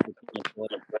doing. what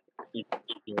the potential is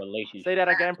in your Say relationship. that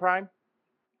again, Prime.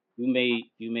 You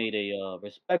made a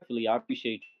respectfully. I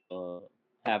appreciate you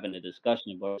having a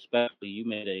discussion, but respectfully, you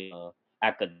made a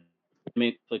academic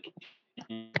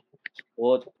application,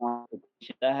 sports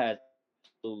qualification that has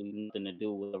absolutely nothing to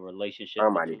do with the relationship I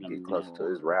might need between to a get man and closer a to woman.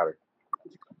 his router.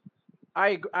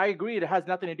 I agree. It has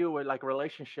nothing to do with like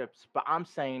relationships, but I'm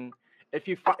saying if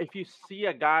you see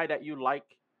a guy that you like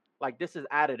this is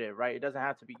additive, right? It doesn't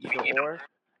have to be either or.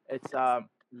 It's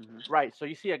Mhm. right. So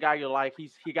you see a guy you like,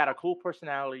 he got a cool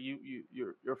personality.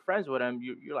 You're friends with him.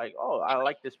 You're like, oh, I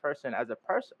like this person as a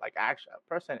person, like actually a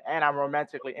person, and I'm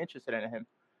romantically interested in him.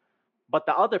 But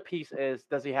the other piece is,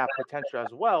 does he have potential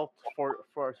as well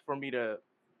for me to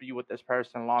be with this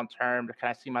person long term? Can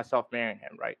I see myself marrying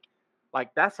him? Right?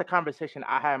 Like that's a conversation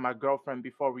I had with my girlfriend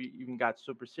before we even got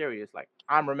super serious. Like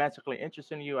I'm romantically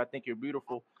interested in you. I think you're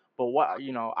beautiful. But what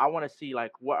I want to see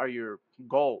like what are your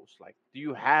goals? Like, do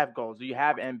you have goals? Do you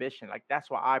have ambition? Like that's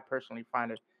why I personally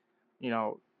find it, you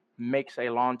know, makes a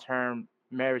long term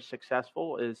marriage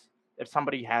successful is if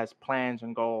somebody has plans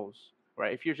and goals.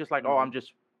 Right? If you're just like, oh, Mhm.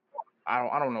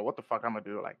 I don't know what the fuck I'm gonna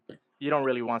do. Like, you don't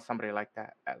really want somebody like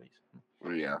that, at least.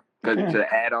 Yeah, because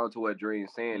to add on to what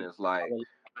Dream's saying is I like will,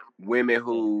 women yeah.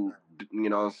 who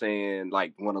what I'm saying,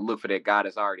 like want to look for that guy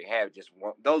that's already have just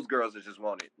want those girls that just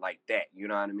want it like that, you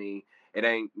know what I mean? It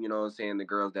ain't, what I'm saying, the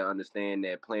girls that understand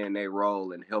that playing their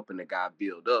role and helping the guy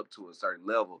build up to a certain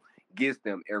level gets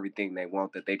them everything they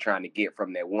want that they trying to get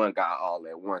from that one guy all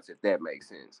at once, if that makes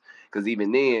sense. Because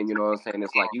even then, you know what I'm saying,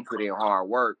 it's like you put in hard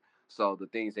work, so the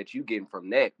things that you getting from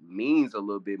that means a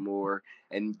little bit more,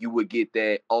 and you would get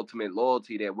that ultimate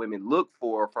loyalty that women look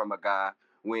for from a guy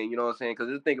when, you know what I'm saying? Because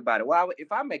just think about it. Well,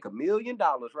 if I make $1 million,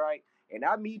 right, and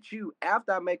I meet you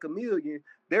after I make 1 million,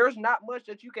 there's not much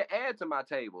that you can add to my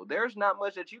table. There's not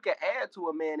much that you can add to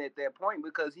a man at that point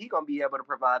because he gonna be able to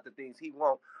provide the things he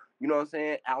want. You know what I'm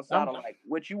saying? Outside Um, of like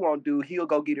what you want to do, he'll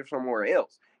go get it somewhere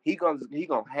else. He gonna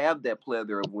have that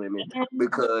plethora of women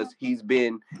because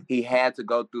he had to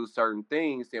go through certain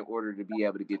things in order to be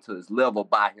able to get to his level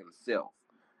by himself.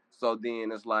 So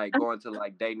then it's like going to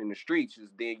like dating in the streets is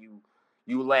then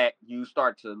you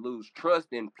start to lose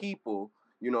trust in people,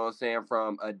 you know what I'm saying,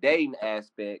 from a dating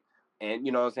aspect. And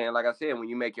you know what I'm saying, like I said, when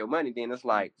you make your money, then it's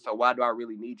like, so why do I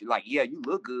really need you? Like, yeah, you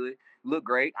look good, you look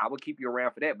great, I would keep you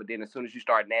around for that. But then as soon as you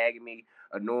start nagging me,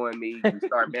 annoying me, you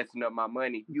start messing up my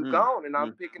money, you Mhm. gone, and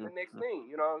I'm picking the Mhm. next thing.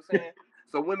 You know what I'm saying?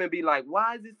 So women be like,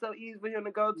 why is it so easy for him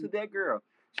to go to that girl?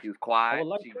 She was I would quiet.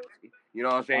 like. She, you know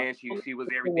what I'm I saying? would She was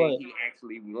like to everything what he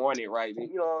actually wanted, right?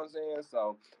 You know what I'm saying?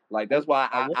 So like I, that's why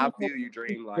I I wouldn't go feel you, too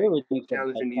Dream. Like spiritually for like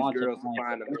challenging these girls to quantifying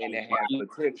find a man potential, that but has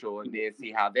potential and then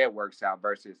see how that works out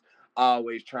versus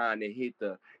always trying to hit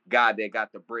the guy that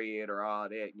got the bread or all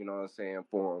that, you know what I'm saying,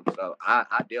 for him. So I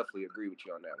definitely agree with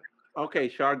you on that one. Okay,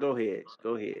 Shar, go ahead.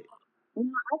 Go ahead.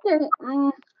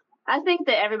 I think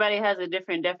that everybody has a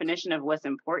different definition of what's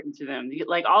important to them.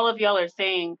 Like all of y'all are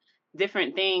saying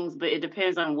different things, but it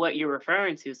depends on what you're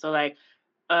referring to. So like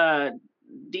uh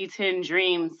D10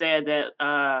 Dream said that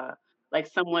like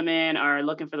some women are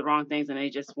looking for the wrong things and they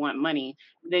just want money.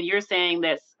 Then you're saying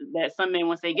that some men,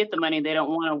 once they get the money, they don't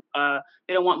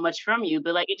want much from you.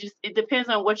 But like it depends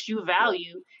on what you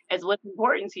value as what's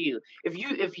important to you. If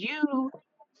you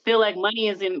feel like money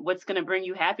isn't what's going to bring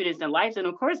you happiness in life, then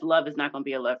of course love is not going to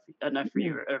be enough for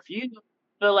you. Or if you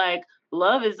feel like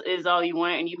love is all you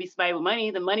want and you be spite with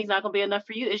money, the money's not going to be enough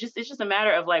for you. It's just a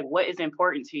matter of like what is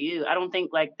important to you. I don't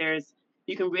think like there's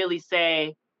you can really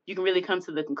say you can really come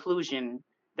to the conclusion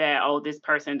that, oh, this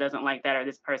person doesn't like that or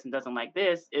this person doesn't like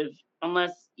this, if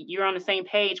unless you're on the same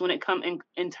page when it comes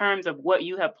in terms of what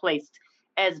you have placed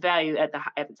as value at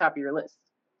the top of your list.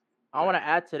 I want to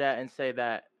add to that and say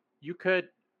that you could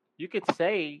you could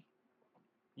say,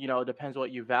 it depends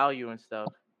what you value and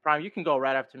stuff. Prime, you can go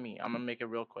right after me. I'm gonna make it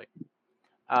real quick.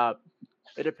 Uh,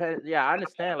 It depends. Yeah, I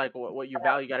understand like what you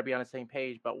value. Got to be on the same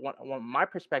page. But what my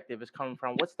perspective is coming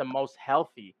from, what's the most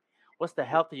healthy? What's the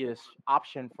healthiest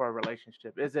option for a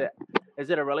relationship? Is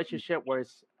it a relationship where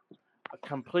it's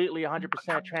completely 100%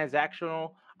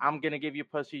 transactional? I'm gonna give you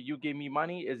pussy, you give me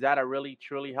money. Is that a really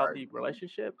truly Right. healthy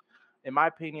relationship? In my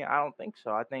opinion, I don't think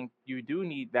so. I think you do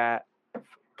need that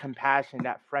compassion,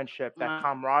 that friendship, that Uh,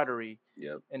 camaraderie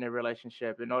Yep. in a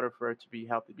relationship in order for it to be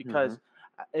healthy. Mm-hmm. Because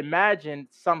imagine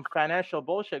some financial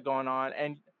bullshit going on,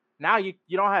 and now you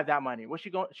don't have that money. What's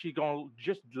she going to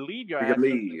just leave your You can ass?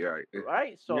 leave, right?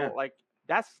 Right? Yeah. So like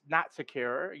that's not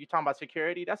secure. You talking about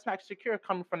security? That's not secure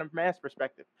coming from the man's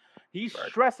perspective. He's Right.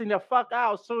 stressing the fuck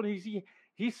out as soon as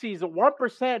he sees a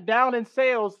 1% down in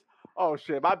sales. Oh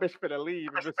shit, my bitch finna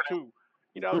leave if it's two.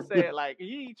 You know what I'm saying? Like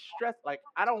he stressed. Like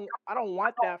I don't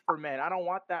want that for men. I don't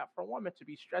want that for women to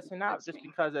be stressing out just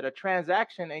because of the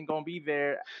transaction ain't gonna be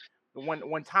there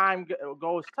when time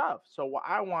goes tough. So what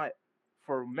I want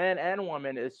for men and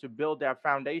women is to build their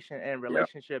foundation and Yeah.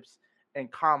 relationships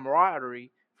and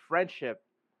camaraderie, friendship.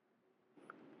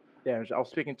 Damn, I was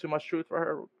speaking too much truth for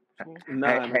her.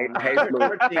 No, no, no. Hey, Her, Smooth.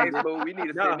 her Hey, thing, Smooth. We need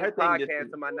to no, send her this thing just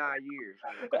podcast to my 9 years.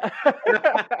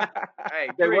 Hey,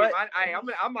 Say Dream. what?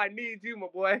 I might need you, my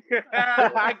boy.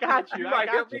 I got you. You I might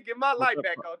got help you. me get my life Let,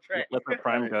 back on track. let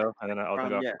Prime Right. go, and then I'll go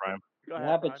Yeah. after Prime. Go What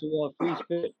ahead, happened Brian. to Free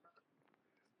Spirit?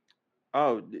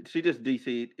 Oh, she just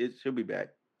DC'd. She'll be back.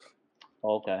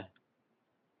 Okay.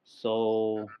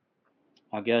 So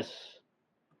I guess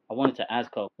I wanted to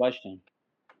ask her a question.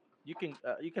 You can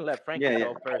let Frankie Yeah, yeah.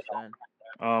 go first, then.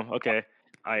 Okay.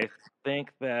 I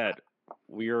think that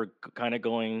we are kind of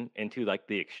going into like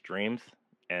the extremes,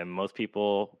 and most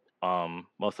people,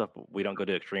 most of we don't go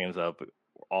to extremes of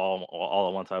all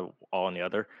on one side, all on the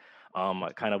other.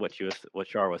 Kind of what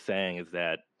Shar was saying is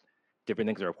that different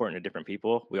things are important to different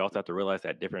people. We also have to realize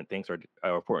that different things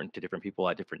are important to different people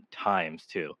at different times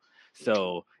too.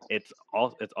 So it's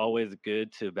always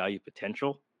good to value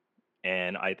potential,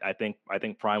 and I think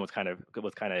Prime was kind of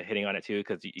hitting on it too,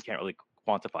 because you can't really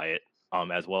quantify it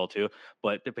as well too.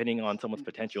 But depending on someone's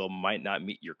potential might not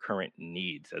meet your current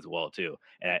needs as well too.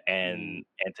 And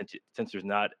since there's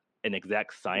not an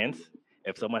exact science,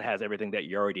 if someone has everything that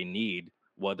you already need,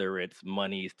 whether it's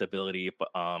money, stability,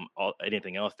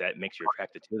 anything else that makes you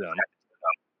attracted to them,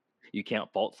 you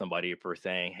can't fault somebody for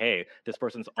saying, "Hey, this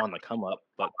person's on the come up,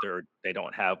 but they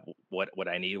don't have what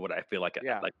I need, what I feel like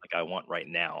Yeah, I want right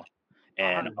now."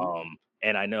 And 100.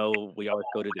 and I know we always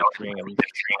go to the extremes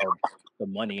of the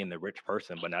money and the rich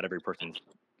person, but not every person's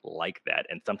like that.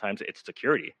 And sometimes it's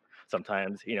security.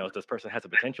 Sometimes this person has the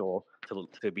potential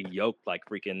to be yoked like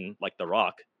freaking like The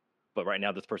Rock, but right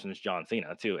now this person is John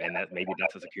Cena too, and that maybe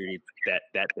that's a security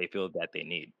that they feel that they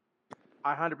need.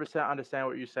 I 100% understand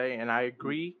what you're saying, and I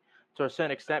agree to a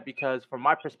certain extent because from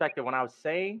my perspective, when I was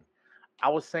saying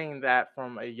that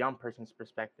from a young person's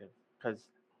perspective because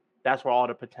that's where all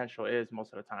the potential is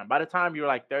most of the time. By the time you're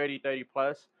like 30, 30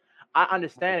 plus, I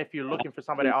understand if you're looking for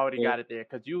somebody that already got it there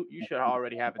because you should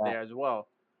already have it there as well.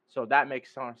 So that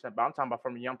makes some sense. But I'm talking about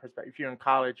from a young perspective. If you're in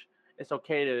college, it's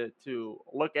okay to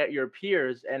look at your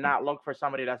peers and not look for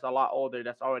somebody that's a lot older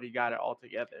that's already got it all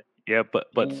together. Yeah, but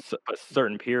Yeah, but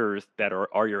certain peers that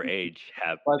are your age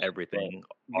have question, but everything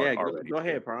Yeah, already go too.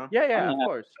 ahead, Prom. Yeah, I yeah, want of to have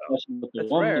course. a question with the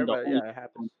It's woman, rare, the but only yeah, it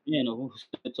happens. man who's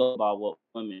to talk about what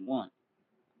women want.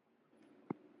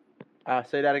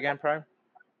 Say that again, Prime.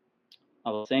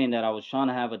 I was saying that I was trying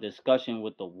to have a discussion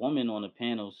with the woman on the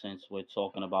panel since we're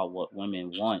talking about what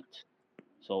women want.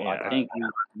 So I Yeah, Right. think we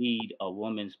need a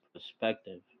woman's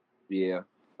perspective. Yeah.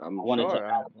 I I'm wanted to Sure.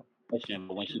 ask a question,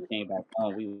 but when she came back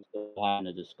on, we were still having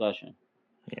a discussion.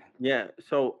 yeah, Yeah.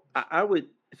 So I would.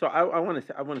 So I want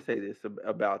to. I want to say this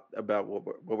about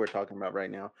what we're talking about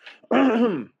right now.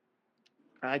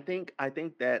 I think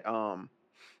that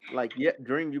like, yeah,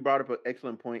 Dream, you brought up an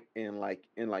excellent point in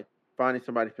finding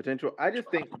somebody's potential. I just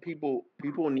think people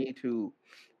need to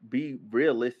be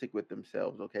realistic with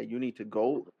themselves. Okay, you need to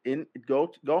go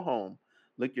home,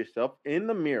 look yourself in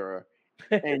the mirror,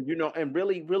 and and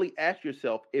really ask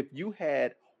yourself, if you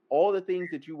had all the things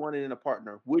that you wanted in a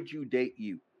partner, would you date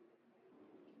you?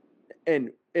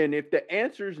 And if the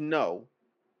answer is no,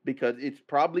 because it's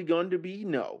probably going to be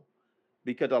no,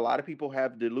 because a lot of people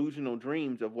have delusional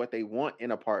dreams of what they want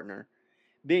in a partner,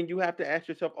 then you have to ask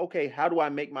yourself, okay, how do I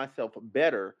make myself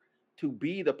better to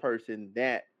be the person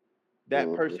that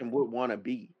Mhm. person would want to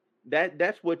be?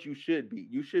 That's what you should be.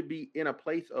 You should be in a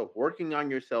place of working on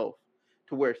yourself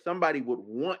to where somebody would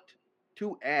want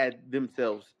to add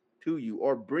themselves to you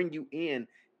or bring you in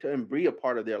to and be a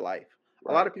part of their life.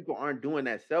 A lot Right. of people aren't doing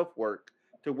that self work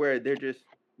to where they're just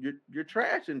you're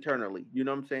trash internally. You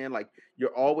know what I'm saying? Like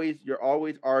you're always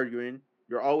arguing,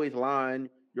 you're always lying,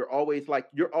 you're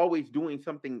always doing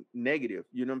something negative.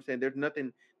 You know what I'm saying? There's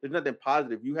nothing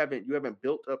positive. You haven't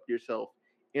built up yourself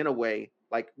in a way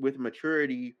like with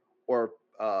maturity or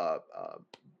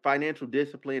financial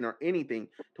discipline or anything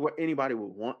to where anybody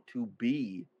would want to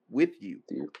be with you.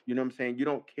 You know what I'm saying? You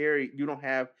don't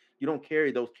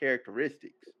carry those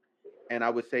characteristics. And I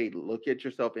would say look at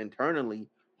yourself internally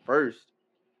first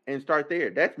and start there.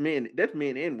 That's men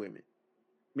and women.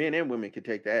 Men and women can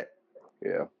take that.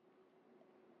 Yeah.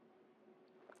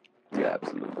 Yeah,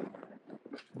 absolutely.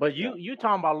 But you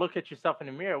talking about look at yourself in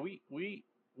the mirror. We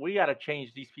got to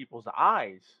change these people's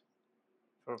eyes.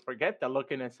 Forget the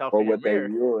looking itself Or in the what they mirror.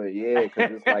 viewing, yeah,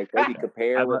 because it's like they be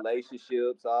comparing I'm a-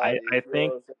 relationships, all I this, I you know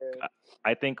think what I'm saying?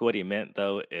 I think what he meant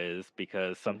though is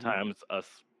because Mhm. sometimes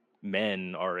us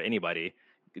men or anybody,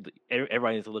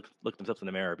 everybody needs to look themselves in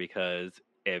the mirror because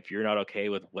if you're not okay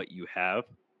with what you have,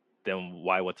 then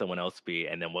why would someone else be?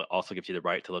 And then what also gives you the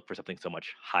right to look for something so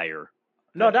much higher?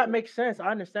 No, Than, that makes sense. I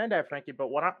understand that, Frankie. But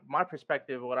my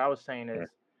perspective, what I was saying Yeah. is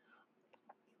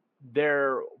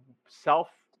their self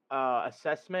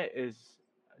assessment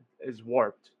is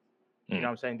warped. You know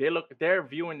what I'm saying? They're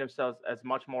viewing themselves as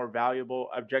much more valuable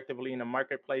objectively in the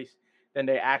marketplace than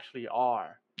they actually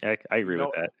are. I agree with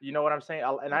that. You know what I'm saying?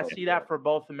 And I see that for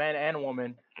both men and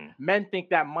women. Mm. Men think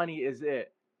that money is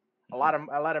it. A lot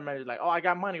of men is like, oh, I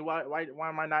got money. Why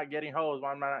am I not getting hoes?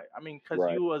 Why am I not? I mean, because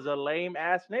Right. you was a lame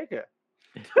ass nigga.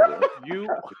 Yeah.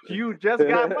 You just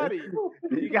got money.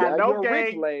 You got Now no you're a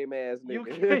rich gang. lame ass You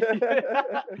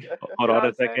nigga. Hold know on what a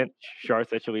I'm saying? second. Shar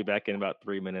said she'll be back in about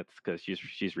 3 minutes because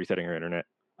she's resetting her internet.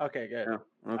 Okay, good.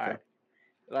 Oh, okay.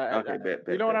 All right. Okay, bet.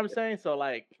 You know what I'm saying? So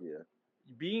like Yeah.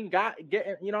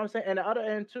 getting, you know what I'm saying? And the other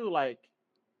end too, like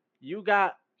you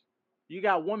got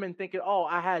women thinking, oh,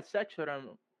 I had sex with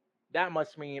him. That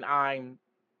must mean I'm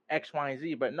X, Y, and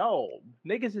Z. But no,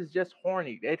 niggas is just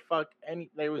horny. They'd fuck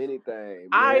Anything,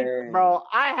 bro,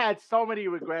 I had so many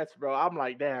regrets, bro. I'm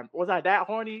like, damn, was I that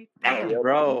horny? Damn. Yep.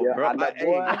 Bro, Yeah, bro. I know,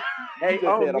 boy. You Hey,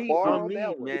 just hit a bar on on me,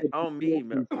 that one. man. On me,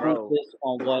 man, Complete bro. this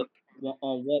on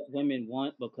what women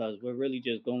want because we're really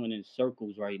just going in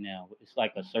circles right now. It's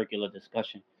like a circular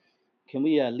discussion. Can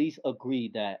we at least agree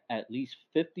that at least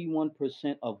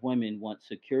 51% of women want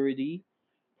security,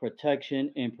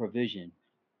 protection, and provision?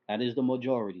 That is the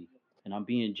majority. And I'm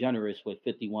being generous with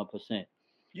 51%.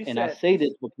 You And I said say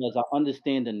this because I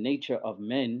understand the nature of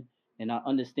men and I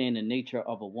understand the nature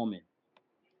of a woman.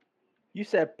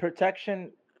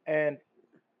 protection and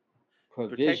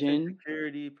Protection, Provision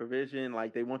security, provision.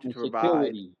 Like they want you and to provide.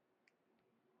 security.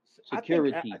 I think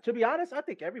Security. to be honest, I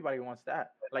think everybody wants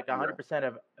that. Like Yeah. 100%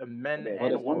 of men Man,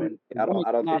 But a and women. woman I don't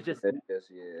cannot think just that is,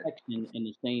 yeah. protection in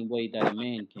the same way that a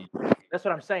man can. That's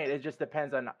what I'm saying. It just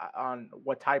depends on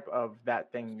what type of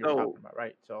that thing you're talking So, about,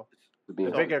 right? So To be the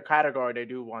so honest. bigger category, they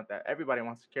do want that. Everybody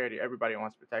wants security. Everybody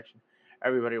wants protection.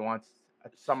 Everybody wants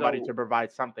somebody so to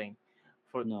provide something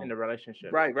in No. the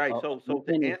relationship. right. A, So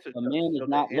a man to is answer, a man is so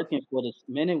not to answer. looking for this.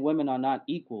 Men and women are not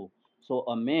equal. So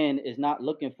a man is not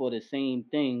looking for the same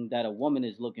thing that a woman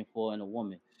is looking for in a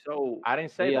woman. So I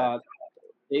didn't say They that. are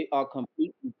they are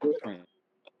completely different,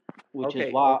 which is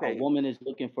okay, why a okay. woman is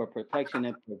looking for protection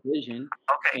and provision,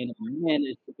 and a man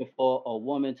is looking for a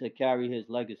woman to carry his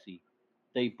legacy.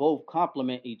 They both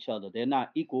complement each other. They're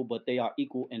not equal, but they are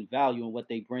equal in value in what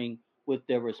they bring with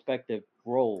their respective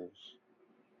roles.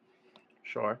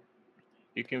 Sure,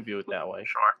 you can view it that way.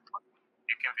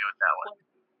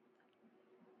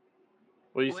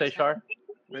 What do you say, Shar?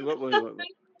 Wait, what?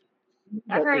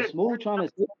 I But heard is it. Smooth trying to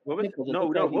say What was something? Because it no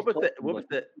looked no? like he's talking, What was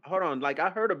but the? Hold on, like I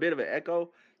heard a bit of an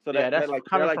echo, so Yeah, that's that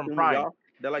coming like from threw me Prime. off.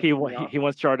 That like He threw wa- me off. he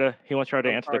wants Char to answer the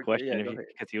Sorry, yeah, question go ahead.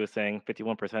 because he was saying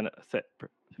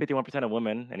 51% of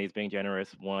women, and he's being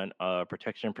generous, want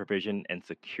protection, provision, and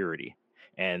security.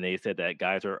 And they said that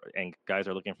guys are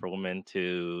looking for women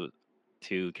to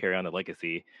carry on the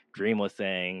legacy. Dream was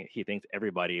saying he thinks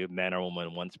everybody, man or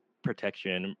woman, wants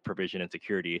protection, provision, and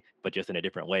security, but just in a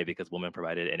different way because women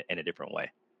provide it in a different way.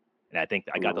 And I think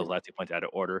I got those last 2 points out of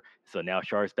order. So now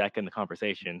Char's back in the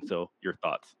conversation. So your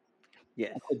thoughts?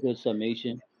 Yes. that's a good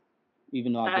summation.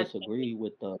 Even though I I, disagree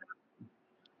with the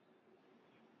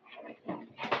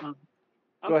I'm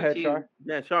Go ahead, confused. Shar.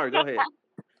 Yeah, Shar, go ahead.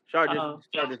 Shar, Oh.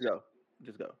 just go.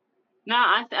 Just go. No,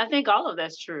 I think all of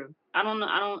that's true. I don't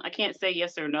know. I can't say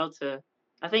yes or no to.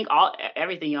 I think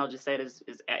everything y'all just said is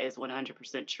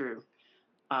 100% true.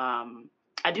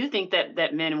 I do think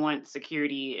that men want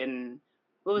security and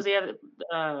what was the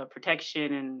other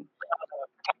protection and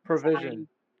Provision.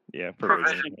 Yeah,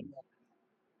 provision.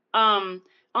 provision.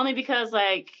 Only because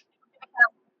like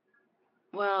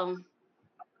Well,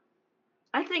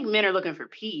 I think men are looking for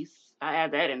peace. I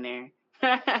add that in there.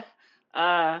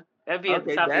 That'd be at the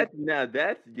Okay, top of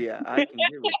that's yeah, I can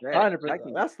get with that.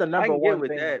 100%. That's the I number can get one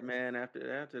with thing. that, man. After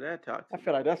that I toxic.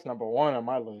 feel like that's number one on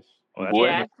my list. Well, that's Boy,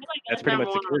 pretty yeah. I much feel like that's that's pretty number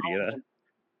much one on security. all Yeah. of them.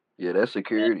 yeah, that's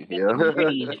security. That's Yeah.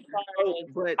 security as far So, as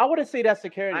but I wouldn't say that's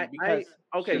security I because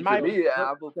okay. in Shit, to my me, So,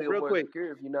 I would so feel real more quick,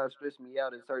 secure if you're not stressing me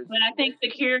out in certain but I think situations.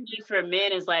 security for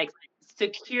men is like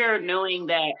secure knowing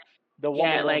that the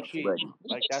yeah, woman won't like cheat. Right. we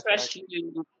Like can that's what I trust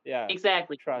you yeah,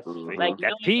 exactly. trust. See, Like Mm-hmm.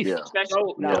 that's knowing peace. we Yeah. can trust so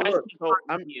you, so Yeah. trust look, you so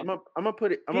harm you. I'm gonna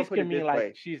put Peace it can this mean like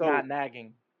way. she's So not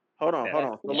nagging. Yeah. hold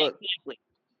on. So Yeah, look, exactly.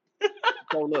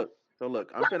 so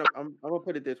look, I'm gonna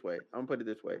put it this way. I'm gonna put it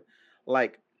this way.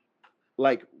 Like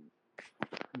like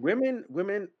women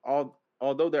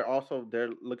although they're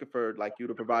looking for like you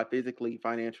to provide physically,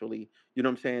 financially, you know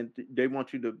what I'm saying? They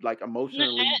want you to like Nah,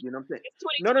 emotionally, you know what I'm saying? it's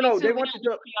No, they 2022. We want don't you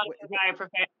want to y'all to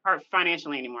provide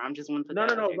financially anymore. I'm just gonna put no, that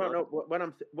no, out no, there. no, Go no. ahead.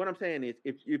 What I'm saying is,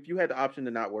 if you had the option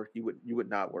to not work, you would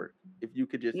not work. If you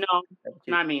could just No, have a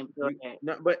kid, not me. Go you ahead.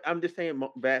 no. But I'm just saying,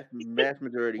 vast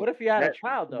majority. What if you had a That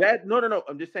child though? that no.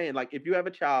 I'm just saying, like if you have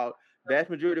a child, vast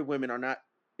majority of women are not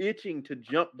itching to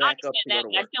jump I back up understand to go that, to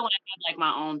but I work. still want to have like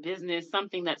my own business,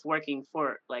 something that's working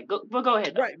for like. Go, but go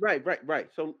ahead though. Right.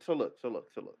 So look.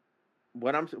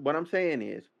 What I'm saying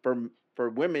is for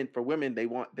women they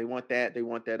want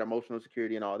that emotional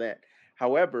security and all that.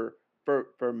 However,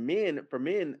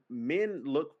 men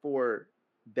look for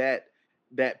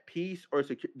that peace or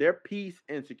their peace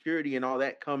and security and all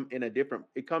that come in a different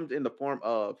it comes in the form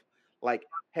of like,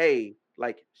 hey,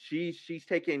 like she's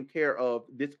taking care of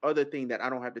this other thing that I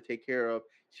don't have to take care of.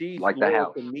 She's Like the loyal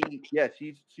house. to me. Yeah,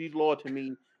 she's loyal to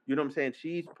me. You know what I'm saying?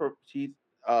 She's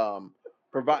um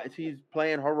provide she's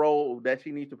playing her role that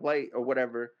she needs to play or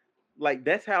whatever. Like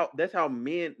that's how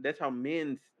men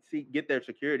see get their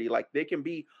security. Like they can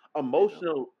be Yeah.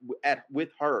 emotional at with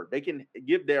her. They can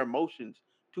give their emotions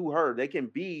to her. They can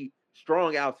be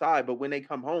strong outside, but when they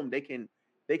come home, they can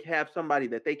have somebody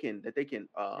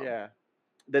Yeah,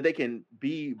 that they can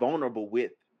be vulnerable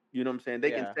with. You know what I'm saying?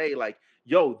 They can yeah, say like,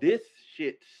 "Yo, this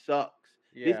shit sucks.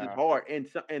 This is yeah, hard,"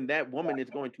 and that woman is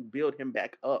going to build him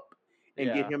back up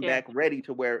and get yeah. him Yeah. back ready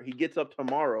to where he gets up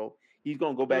tomorrow. He's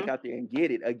gonna go back Mhm. out there and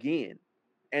get it again,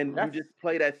 and you That's just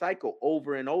play that cycle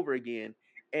over and over again.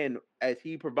 And as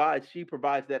she provides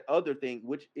that other thing,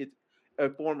 which is a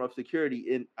form of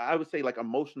security, and I would say like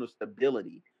emotional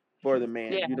stability for the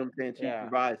man. Yeah. You know what I'm saying? She yeah.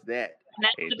 provides that. And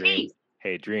that's Hey, the Dream. piece.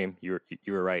 Hey, Dream. You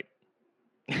were right.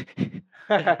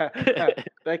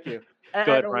 Thank you.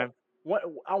 Go And ahead, Prime.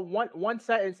 one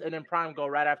sentence, and then Prime go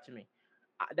right after me.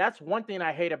 That's one thing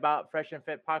I hate about Fresh and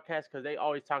Fit podcast because they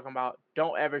always talking about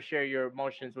don't ever share your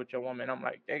emotions with your woman. I'm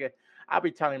like, nigga, I'll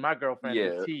be telling my girlfriend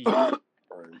the Yeah. tea.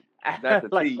 That's a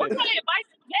Like T. What shit. kind of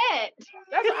advice is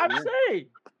That's what I'm Yeah, saying.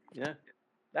 yeah.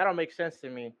 That don't make sense to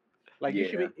me. Like you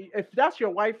should Yeah. be if that's your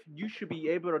wife, you should be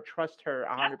able to trust her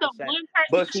that's hundred the percent. one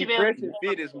person But you see, should be able to fresh be and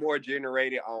fit is vulnerable. more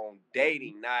generated on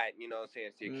dating, not, you know what I'm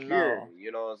saying, security. No.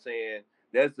 You know what I'm saying?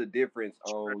 That's the difference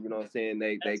on, you know what I'm saying,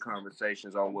 they That's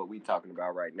conversations on what we talking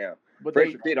about right now. But Fresh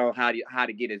they and fit on how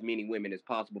to get as many women as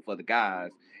possible for the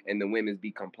guys and the women's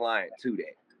be compliant to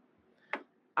that.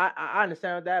 I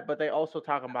understand that, but they also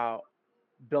talking about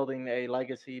building a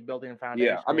legacy, building a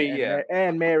Yeah. foundation, I mean, and yeah.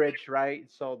 and marriage, right?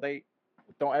 So they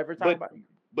don't ever talk But about.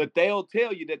 but they'll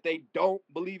tell you that they don't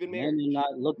believe in Men are marriage.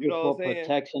 not You looking know what I'm for saying?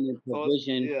 protection and So it's,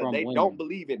 provision yeah, from they don't women.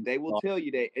 believe it. I'm They will sorry. tell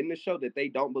you that in the show that they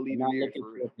don't They're believe in not marriage looking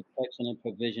for for real. protection and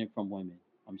provision from women.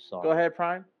 I'm Go sorry. ahead,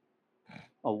 Prime.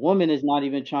 A woman is not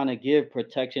even trying to give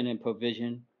protection and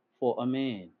provision for a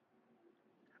man.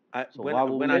 I So why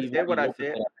would when we I even said be what I looking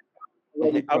said, for that?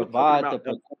 Already I was talking provide the about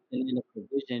protection and the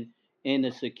provision and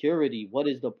the security. What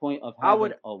is the point of I having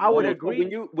would a I would so woman? so agree.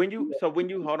 when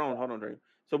you hold on, Dre.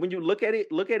 So when you look at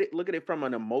it from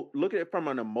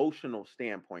an emotional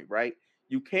standpoint, right?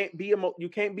 You can't be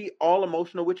all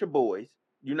emotional with your boys.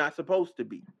 You're not supposed to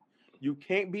be. You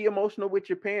can't be emotional with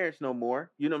your parents no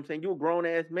more. You know what I'm saying? You're a grown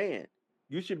ass man.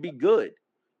 You should be good.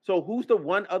 So who's the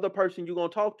one other person you're gonna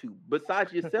talk to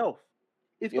besides yourself?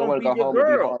 It's You don't gonna want to be go your home and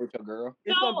be girl. hard with your girl.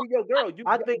 It's gonna no. be your girl.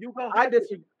 I think You gonna I have to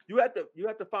disagree.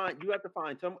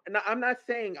 find some. Now, I'm not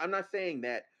saying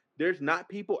that there's not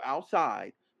people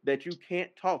outside that you can't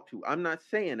talk to. I'm not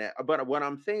saying that. But what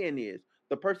I'm saying is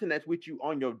the person that's with you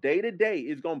on your day to day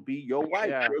is gonna be your wife,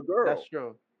 Yeah, your that's girl.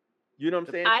 true. You know what I'm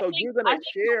saying? I So think you're I gonna think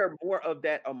share more of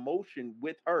that emotion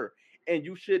with her, and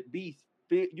you should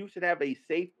have a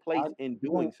safe I place in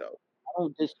doing don't, so. I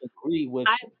don't disagree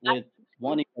I with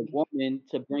wanting a woman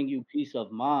to bring you peace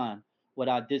of mind. What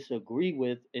I disagree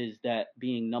with is that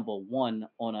being number one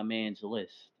on a man's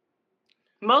list.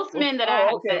 Most men that I Oh,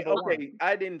 have What's okay, sex number with, one? okay.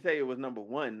 I didn't say it was number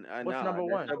one. What's No, number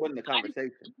one? that wasn't the I just,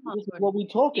 conversation. This is what we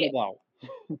talking yeah, about.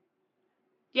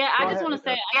 I Go just ahead. want to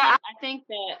say, I think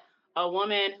that a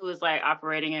woman who is like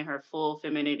operating in her full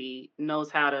femininity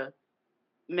knows how to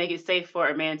make it safe for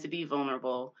a man to be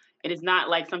vulnerable. It is not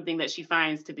like something that she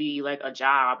finds to be like a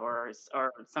job or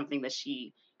something that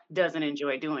she doesn't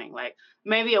enjoy doing. Like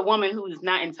maybe a woman who is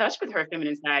not in touch with her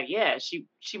feminine side, yeah,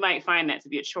 she might find that to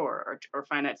be a chore or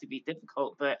find that to be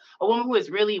difficult. But a woman who is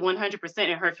really 100%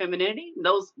 in her femininity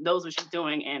knows what she's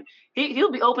doing, and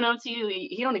he'll be open up to you.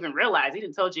 He don't even realize he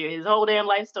done told you his whole damn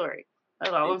life story.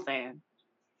 That's all I'm saying.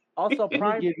 Also, Let me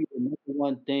prime. give you the number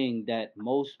one thing that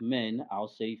most men, I'll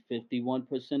say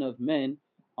 51% of men,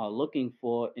 are looking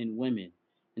for in women.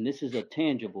 And this is a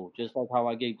tangible, just like how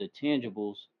I gave the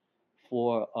tangibles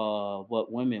for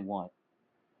what women want.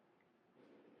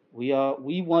 We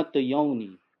want the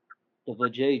yoni, the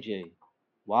vajayjay.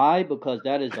 Why? Because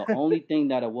that is the only thing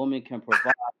that a woman can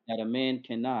provide that a man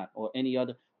cannot, or any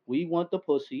other. We want the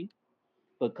pussy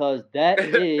because that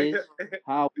is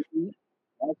how we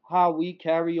that's how we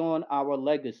carry on our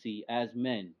legacy as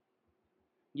men.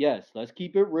 Yes, let's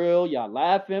keep it real. Y'all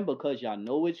laughing because y'all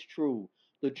know it's true.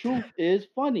 The truth is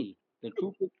funny. The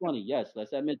truth is funny. Yes,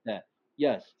 let's admit that.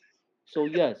 Yes. So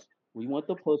yes, we want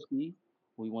the pussy,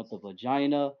 we want the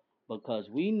vagina because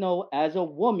we know as a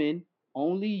woman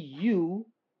only you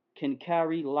can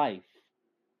carry life.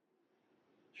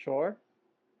 Sure.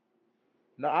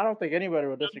 No, I don't think anybody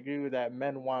will disagree with that.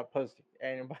 Men want pussy.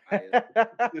 Anybody? I'm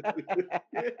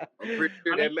pretty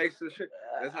sure I mean, that makes it.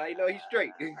 That's how you know he's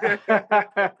straight.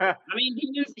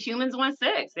 humans want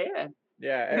sex, yeah.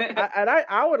 Yeah, and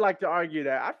I would like to argue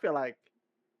that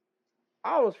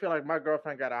I always feel like my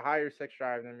girlfriend got a higher sex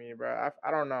drive than me, bro.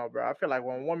 I don't know, bro. I feel like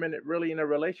when women really in a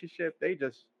relationship, they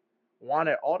just want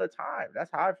it all the time. That's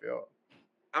how I feel.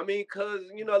 I mean, cause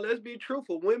let's be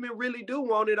truthful. Women really do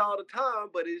want it all the time,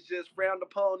 but it's just frowned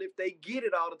upon if they get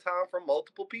it all the time from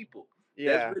multiple people. That's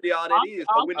Yeah. really all that is.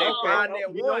 So when they Okay. find Also,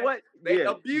 that You know one, what? they Yeah,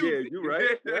 abuse you're it.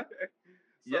 right. Yeah,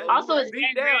 yeah, So you're also right. it's deep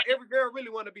very down, rare. every girl really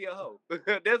want to be a hoe.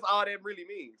 That's all that really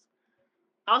means.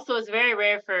 Also, it's very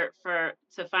rare for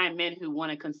to find men who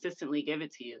want to consistently give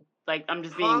it to you. Like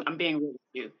Huh? I'm being real with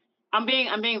you. I'm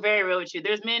being very real with you.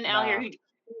 There's men out here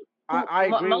Nah, who I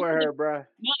agree most with of the her, bro.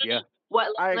 no. Yeah. What?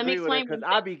 I Let me agree with her explain what because I'm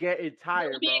I saying. be getting No,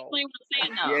 tired, let me bro. explain what I'm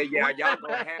saying Yeah, though. yeah, y'all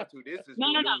gonna have to. This is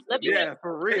new No. news for Let me me. Yeah,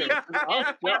 for real. Us,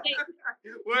 as yo. a let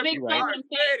What me You're explain right. what I'm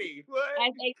saying. Ready? What?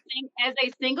 As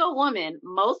a single woman,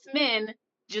 most men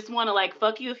just want to like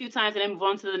fuck you a few times and then move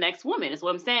on to the next woman. Is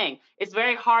what I'm saying. It's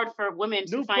very hard for women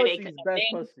to New find a pussy's best man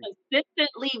pussy. who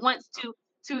consistently wants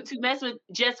to mess with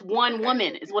just one Okay.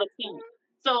 woman. Is what I'm saying.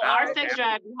 So our Okay. sex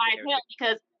drive is high as hell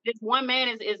because this one man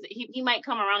is he might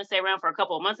come around and stay around for a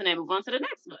couple of months and then move on to the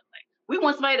next one. Like we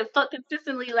want somebody to fuck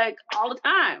consistently like all the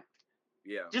time.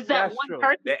 Yeah. Just that That's one true.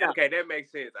 person. Okay, that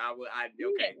makes sense. Yeah.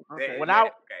 Okay. Okay. That, When yeah, I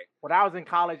okay. when I was in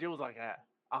college, it was like a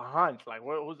hunch. Like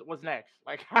what's next?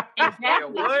 Like You said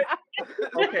Exactly. what?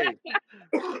 Okay.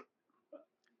 I'm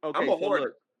Okay. a So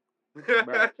hoarder. look,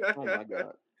 bro. Oh my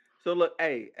god. So look,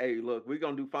 hey, look. We're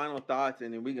gonna do final thoughts,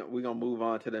 and then we gonna move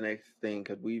on to the next thing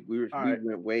because we all we right.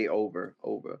 went way over,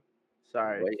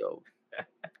 Sorry. way over.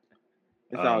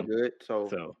 It's all good. So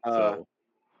So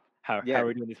how yeah, are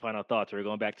we doing these final thoughts? Are we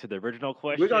going back to the original we're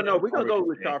question? gonna Or are we go just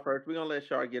with saying? Char first. We're gonna let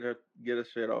Char get her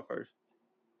shit off first.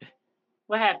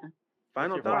 What happened? What's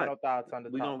Final your thought. final thoughts on the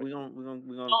We're gonna topic? On the table.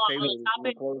 We're gonna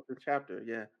topic close the chapter.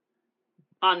 Yeah.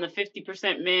 on the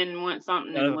 50% men want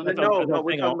something and women That's want what No, I'm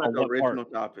we're saying talking about on the what part. original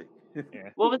topic. Yeah.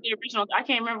 what was the original? I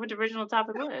can't remember what the original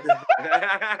topic was.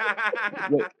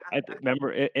 Wait,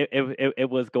 remember it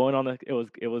was going on the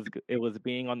it was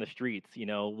being on the streets.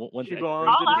 Once She belongs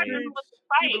All to the I expiration remember date. was streets. the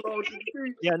She fight. belongs to the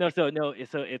streets. Yeah,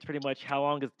 so it's pretty much how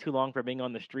long is too long for being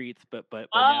on the streets. But now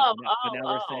Oh, but oh, now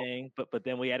we're oh. saying but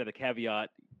then we added a caveat,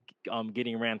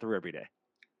 getting ran through every day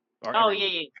or Oh, every yeah,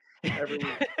 week. yeah. Every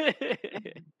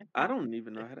week. I don't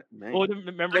even know how to Well, man.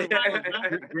 remember My final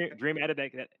thought, Dream added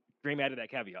that Dream added that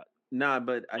caveat. Nah,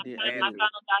 but I my did. final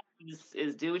thought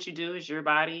is do what you do. It's your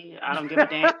body. I don't give a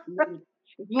damn.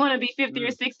 If you want to be 50 or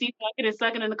Mm. 60 fucking and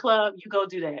sucking in the club, you go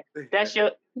do that. That's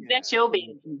your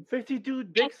business. 52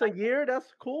 dicks a year?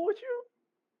 That's cool with you?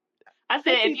 I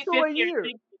said if you 52 a 50 or year.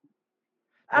 60,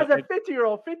 As a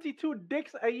 50-year-old, 52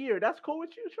 dicks a year. That's cool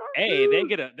with you, Char? Hey, they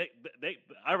get they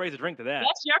I raise a drink to that.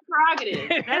 that's your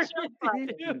prerogative. That's your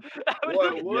prerogative.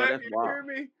 What? Yeah, that's You wild. hear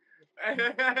me?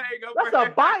 That's a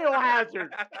biohazard.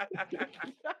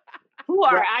 Who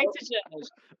are I to judge?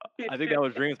 I think that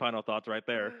was Dream's final thoughts right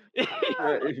there.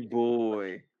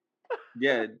 Boy.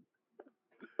 Yeah.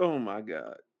 Oh my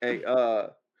God. Hey,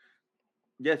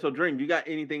 Yeah. So Dream, you got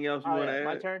anything else you Oh want yeah, to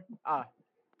my add? turn.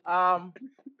 Um,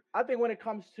 I think when it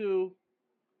comes to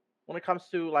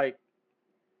like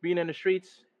being in the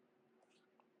streets,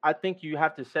 I think you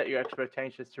have to set your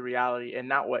expectations to reality and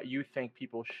not what you think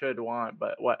people should want,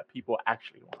 but what people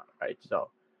actually want, right? So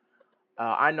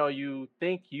I know you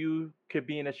think you could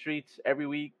be in the streets every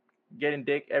week, getting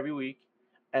dick every week,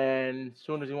 and as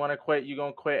soon as you want to quit, you're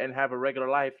gonna quit and have a regular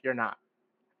life. You're not.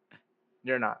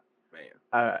 You're not. Man.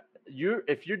 Uh, you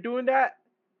if you're doing that,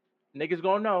 niggas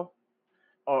gonna know,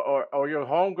 or your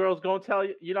homegirls gonna tell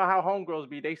you. You know how homegirls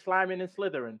be? They sliming and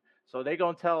slithering. So they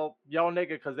gonna tell yo nigga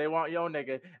because they want yo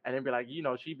nigga, and then be like,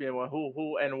 she been with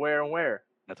who, and where.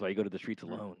 That's why you go to the streets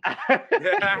alone.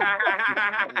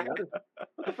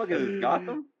 What the fuck is this,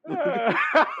 Gotham?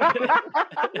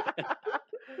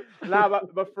 Nah,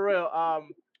 but for real,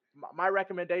 my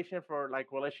recommendation for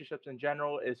like relationships in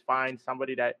general is find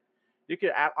somebody that you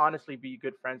could honestly be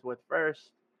good friends with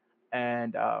first,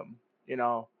 and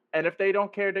and if they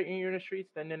don't care that you're in the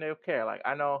streets, then they'll care. Like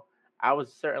I know I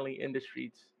was certainly in the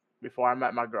streets before I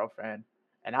met my girlfriend,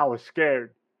 and I was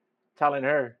scared telling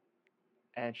her,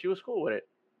 and she was cool with it.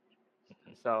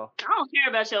 So I don't care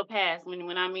about your past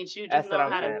when I meet you. Just that's what know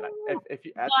I'm how to saying. Like if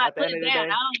you go out, at the put end it of the down.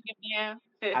 day, I don't give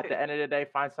a damn. at the end of the day,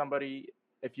 find somebody.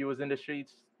 If you was in the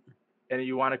streets and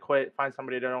you want to quit, find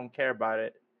somebody that don't care about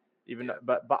it.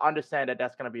 But understand that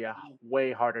that's gonna be a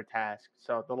way harder task.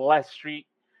 So the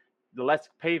less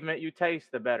pavement you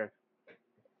taste, the better.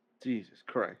 Jesus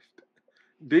Christ.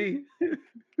 D.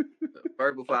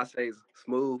 First, before I say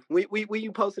smooth, we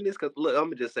you posting this? Cause look, I'm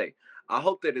gonna just say, I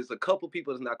hope that there's a couple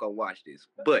people that's not gonna watch this.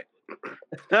 But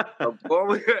before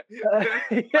we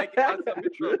might get myself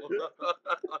in trouble.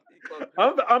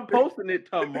 I'm posting it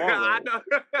tomorrow. I know.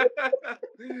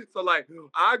 So like,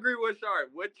 I agree with Sharp.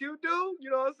 What you do, you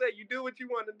know what I'm saying? You do what you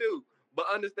want to do, but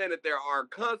understand that there are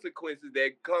consequences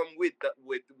that come with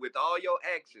with all your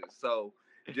actions. So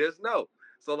just know.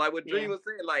 So like what Dream Yeah. was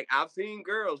saying, like I've seen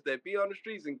girls that be on the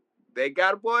streets and they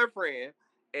got a boyfriend,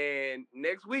 and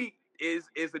next week is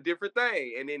a different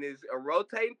thing, and then it's a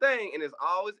rotating thing, and it's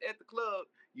always at the club.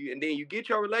 And then you get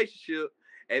your relationship,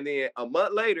 and then a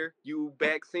month later you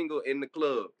back single in the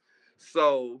club.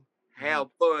 So have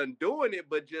fun doing it,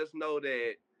 but just know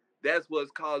that that's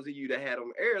what's causing you to have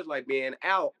them errors, like being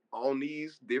out on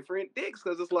these different dicks,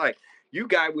 because it's like you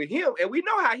got with him, and we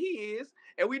know how he is,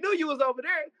 and we knew you was over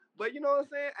there, but you know what I'm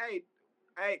saying? Hey,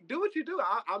 do what you do.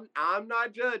 I'm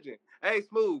not judging. Hey,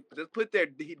 Smooth, just put there.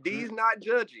 D's not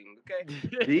judging. Okay.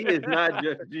 D is not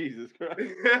just Jesus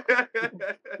Christ.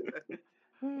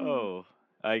 Oh,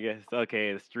 I guess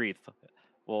okay. The streets.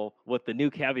 Well, with the new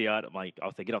caveat,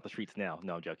 I'll say get off the streets now.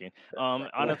 No, I'm joking.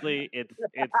 Honestly, it's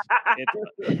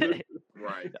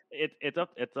Right. it's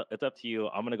up to you.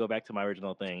 I'm gonna go back to my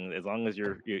original thing. As long as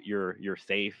you're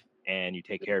safe and you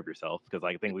take care of yourself, because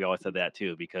I think we always said that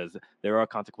too. Because there are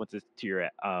consequences to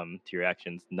your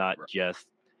actions, not Right. just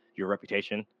your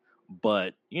reputation,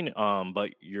 but but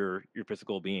your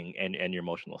physical being and your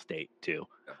emotional state too.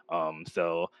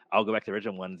 So I'll go back to the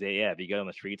original ones. Yeah, if you get on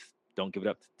the streets, don't give it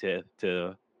up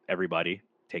to everybody.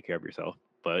 Take care of yourself.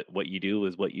 But what you do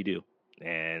is what you do.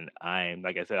 And I'm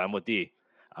like I said, I'm with D.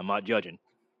 I'm not judging.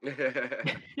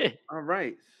 All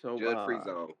right. Judge free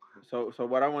zone. So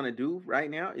what I want to do right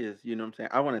now is, what I'm saying,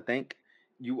 I want to thank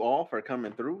you all for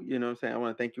coming through. You know what I'm saying? I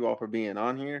want to thank you all for being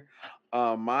on here.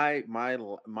 My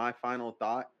final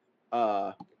thought,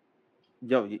 uh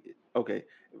okay.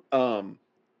 Um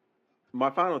my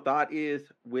final thought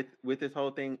is with this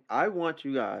whole thing, I want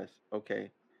you guys,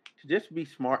 okay, to just be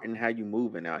smart in how you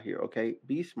moving out here, okay?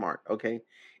 Be smart, okay?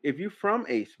 If you're from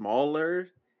a smaller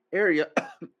area,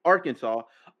 Arkansas,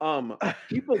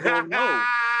 people gonna know.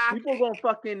 People gonna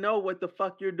fucking know what the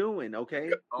fuck you're doing, okay?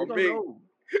 They On gonna me. know.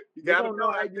 You They gotta gonna know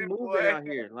know how out you there, moving boy. out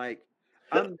here. Like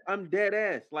I'm dead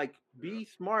ass. Like be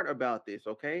smart about this,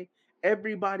 okay?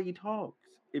 Everybody talks.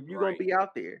 If you're gonna Right. be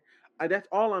out there, that's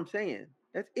all I'm saying.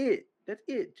 That's it. That's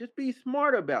it. Just be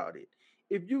smart about it.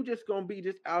 If you just gonna be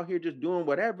just out here just doing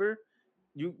whatever,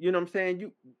 you know what I'm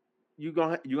saying, you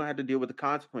gonna have to deal with the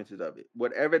consequences of it,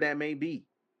 whatever that may be,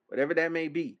 whatever that may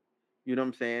be. You know what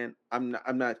I'm saying?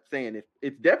 I'm not saying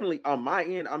it's definitely on my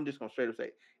end. I'm just gonna straight up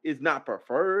say it's not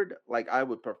preferred. Like I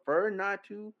would prefer not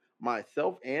to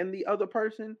myself and the other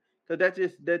person, because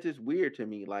that's just weird to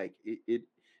me. Like it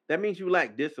that means you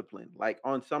lack discipline, like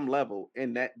on some level,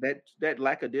 and that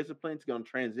lack of discipline is gonna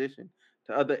transition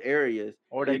to other areas,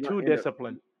 Or and they you're gonna too end up,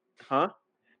 disciplined. huh?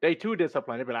 They too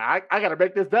disciplined. They be like, I gotta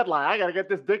make this deadline. I gotta get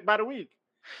this dick by the week.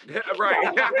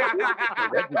 Right. It's a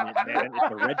regiment, man.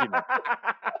 It's a regiment.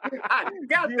 I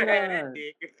got to have that Yeah.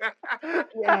 dick.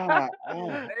 Yeah.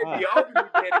 They be overly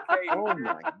dedicated. Oh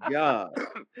my God.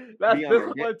 That's Be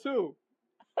on that. discipline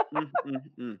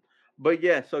too. But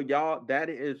yeah, so y'all, that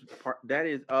is part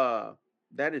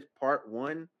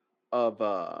one of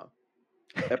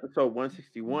episode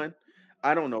 161.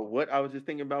 I don't know what I was just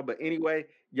thinking about, but anyway,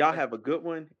 y'all have a good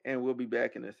one, and we'll be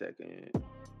back in a second.